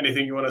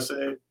anything you want to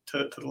say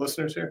to the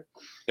listeners here?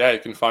 Yeah, you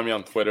can find me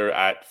on Twitter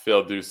at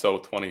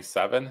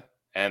PhilDusso27.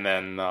 And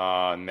then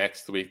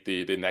next week,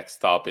 the next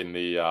stop in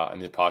the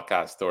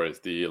podcast tour is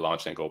the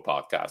Launch and Go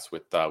podcast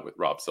with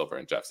Rob Silver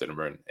and Jeff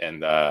Zimmerman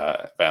and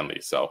Van Lee.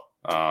 So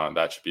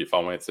that should be a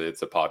fun one. It's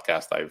a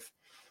podcast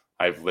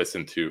I've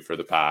listened to for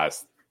the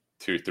past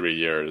 2-3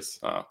 years,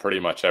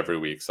 pretty much every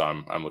week. So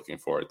I'm looking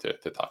forward to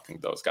talking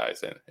to those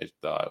guys, and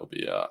it'll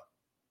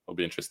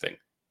be interesting.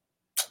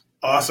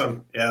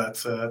 Awesome. Yeah,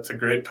 that's a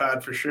great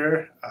pod for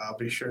sure. I'll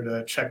be sure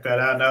to check that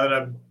out. Now that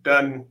I'm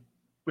done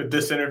with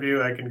this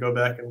interview, I can go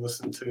back and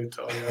listen to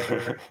all the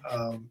other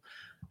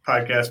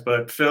podcasts.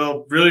 But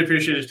Phil, really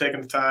appreciate you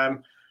taking the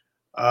time.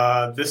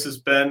 This has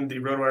been the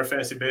RotoWire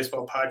Fantasy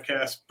Baseball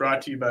podcast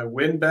brought to you by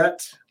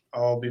WynnBET.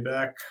 I'll be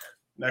back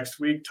next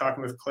week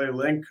talking with Clay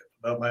Link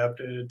about my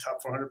updated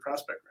top 400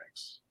 prospect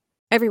ranks.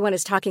 Everyone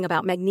is talking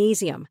about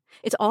magnesium.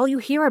 It's all you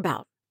hear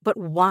about. But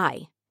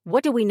why?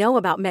 What do we know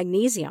about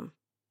magnesium?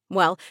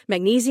 Well,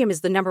 magnesium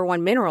is the number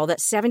one mineral that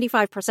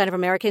 75% of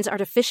Americans are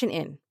deficient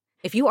in.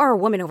 If you are a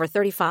woman over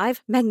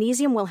 35,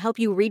 magnesium will help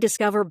you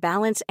rediscover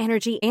balance,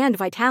 energy, and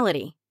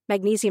vitality.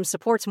 Magnesium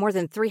supports more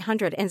than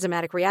 300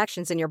 enzymatic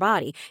reactions in your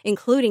body,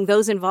 including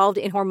those involved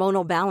in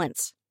hormonal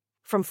balance.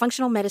 From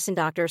functional medicine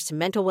doctors to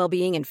mental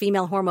well-being and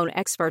female hormone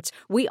experts,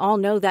 we all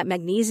know that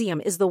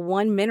magnesium is the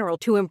one mineral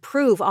to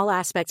improve all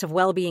aspects of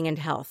well-being and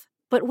health.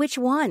 But which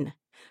one?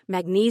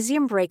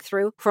 Magnesium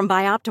Breakthrough from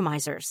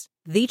Bioptimizers,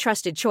 the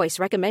trusted choice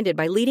recommended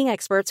by leading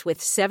experts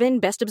with 7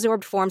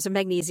 best-absorbed forms of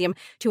magnesium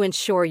to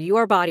ensure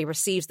your body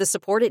receives the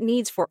support it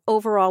needs for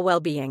overall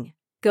well-being.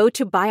 Go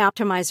to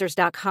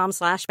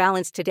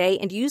bioptimizers.com/balance today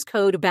and use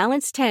code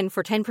BALANCE10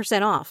 for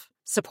 10% off.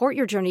 Support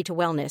your journey to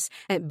wellness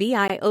at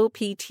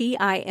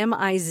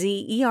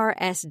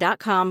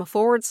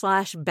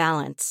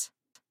bioptimizers.com/balance.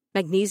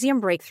 Magnesium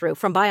Breakthrough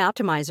from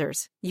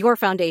Bioptimizers, your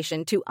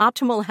foundation to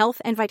optimal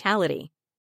health and vitality.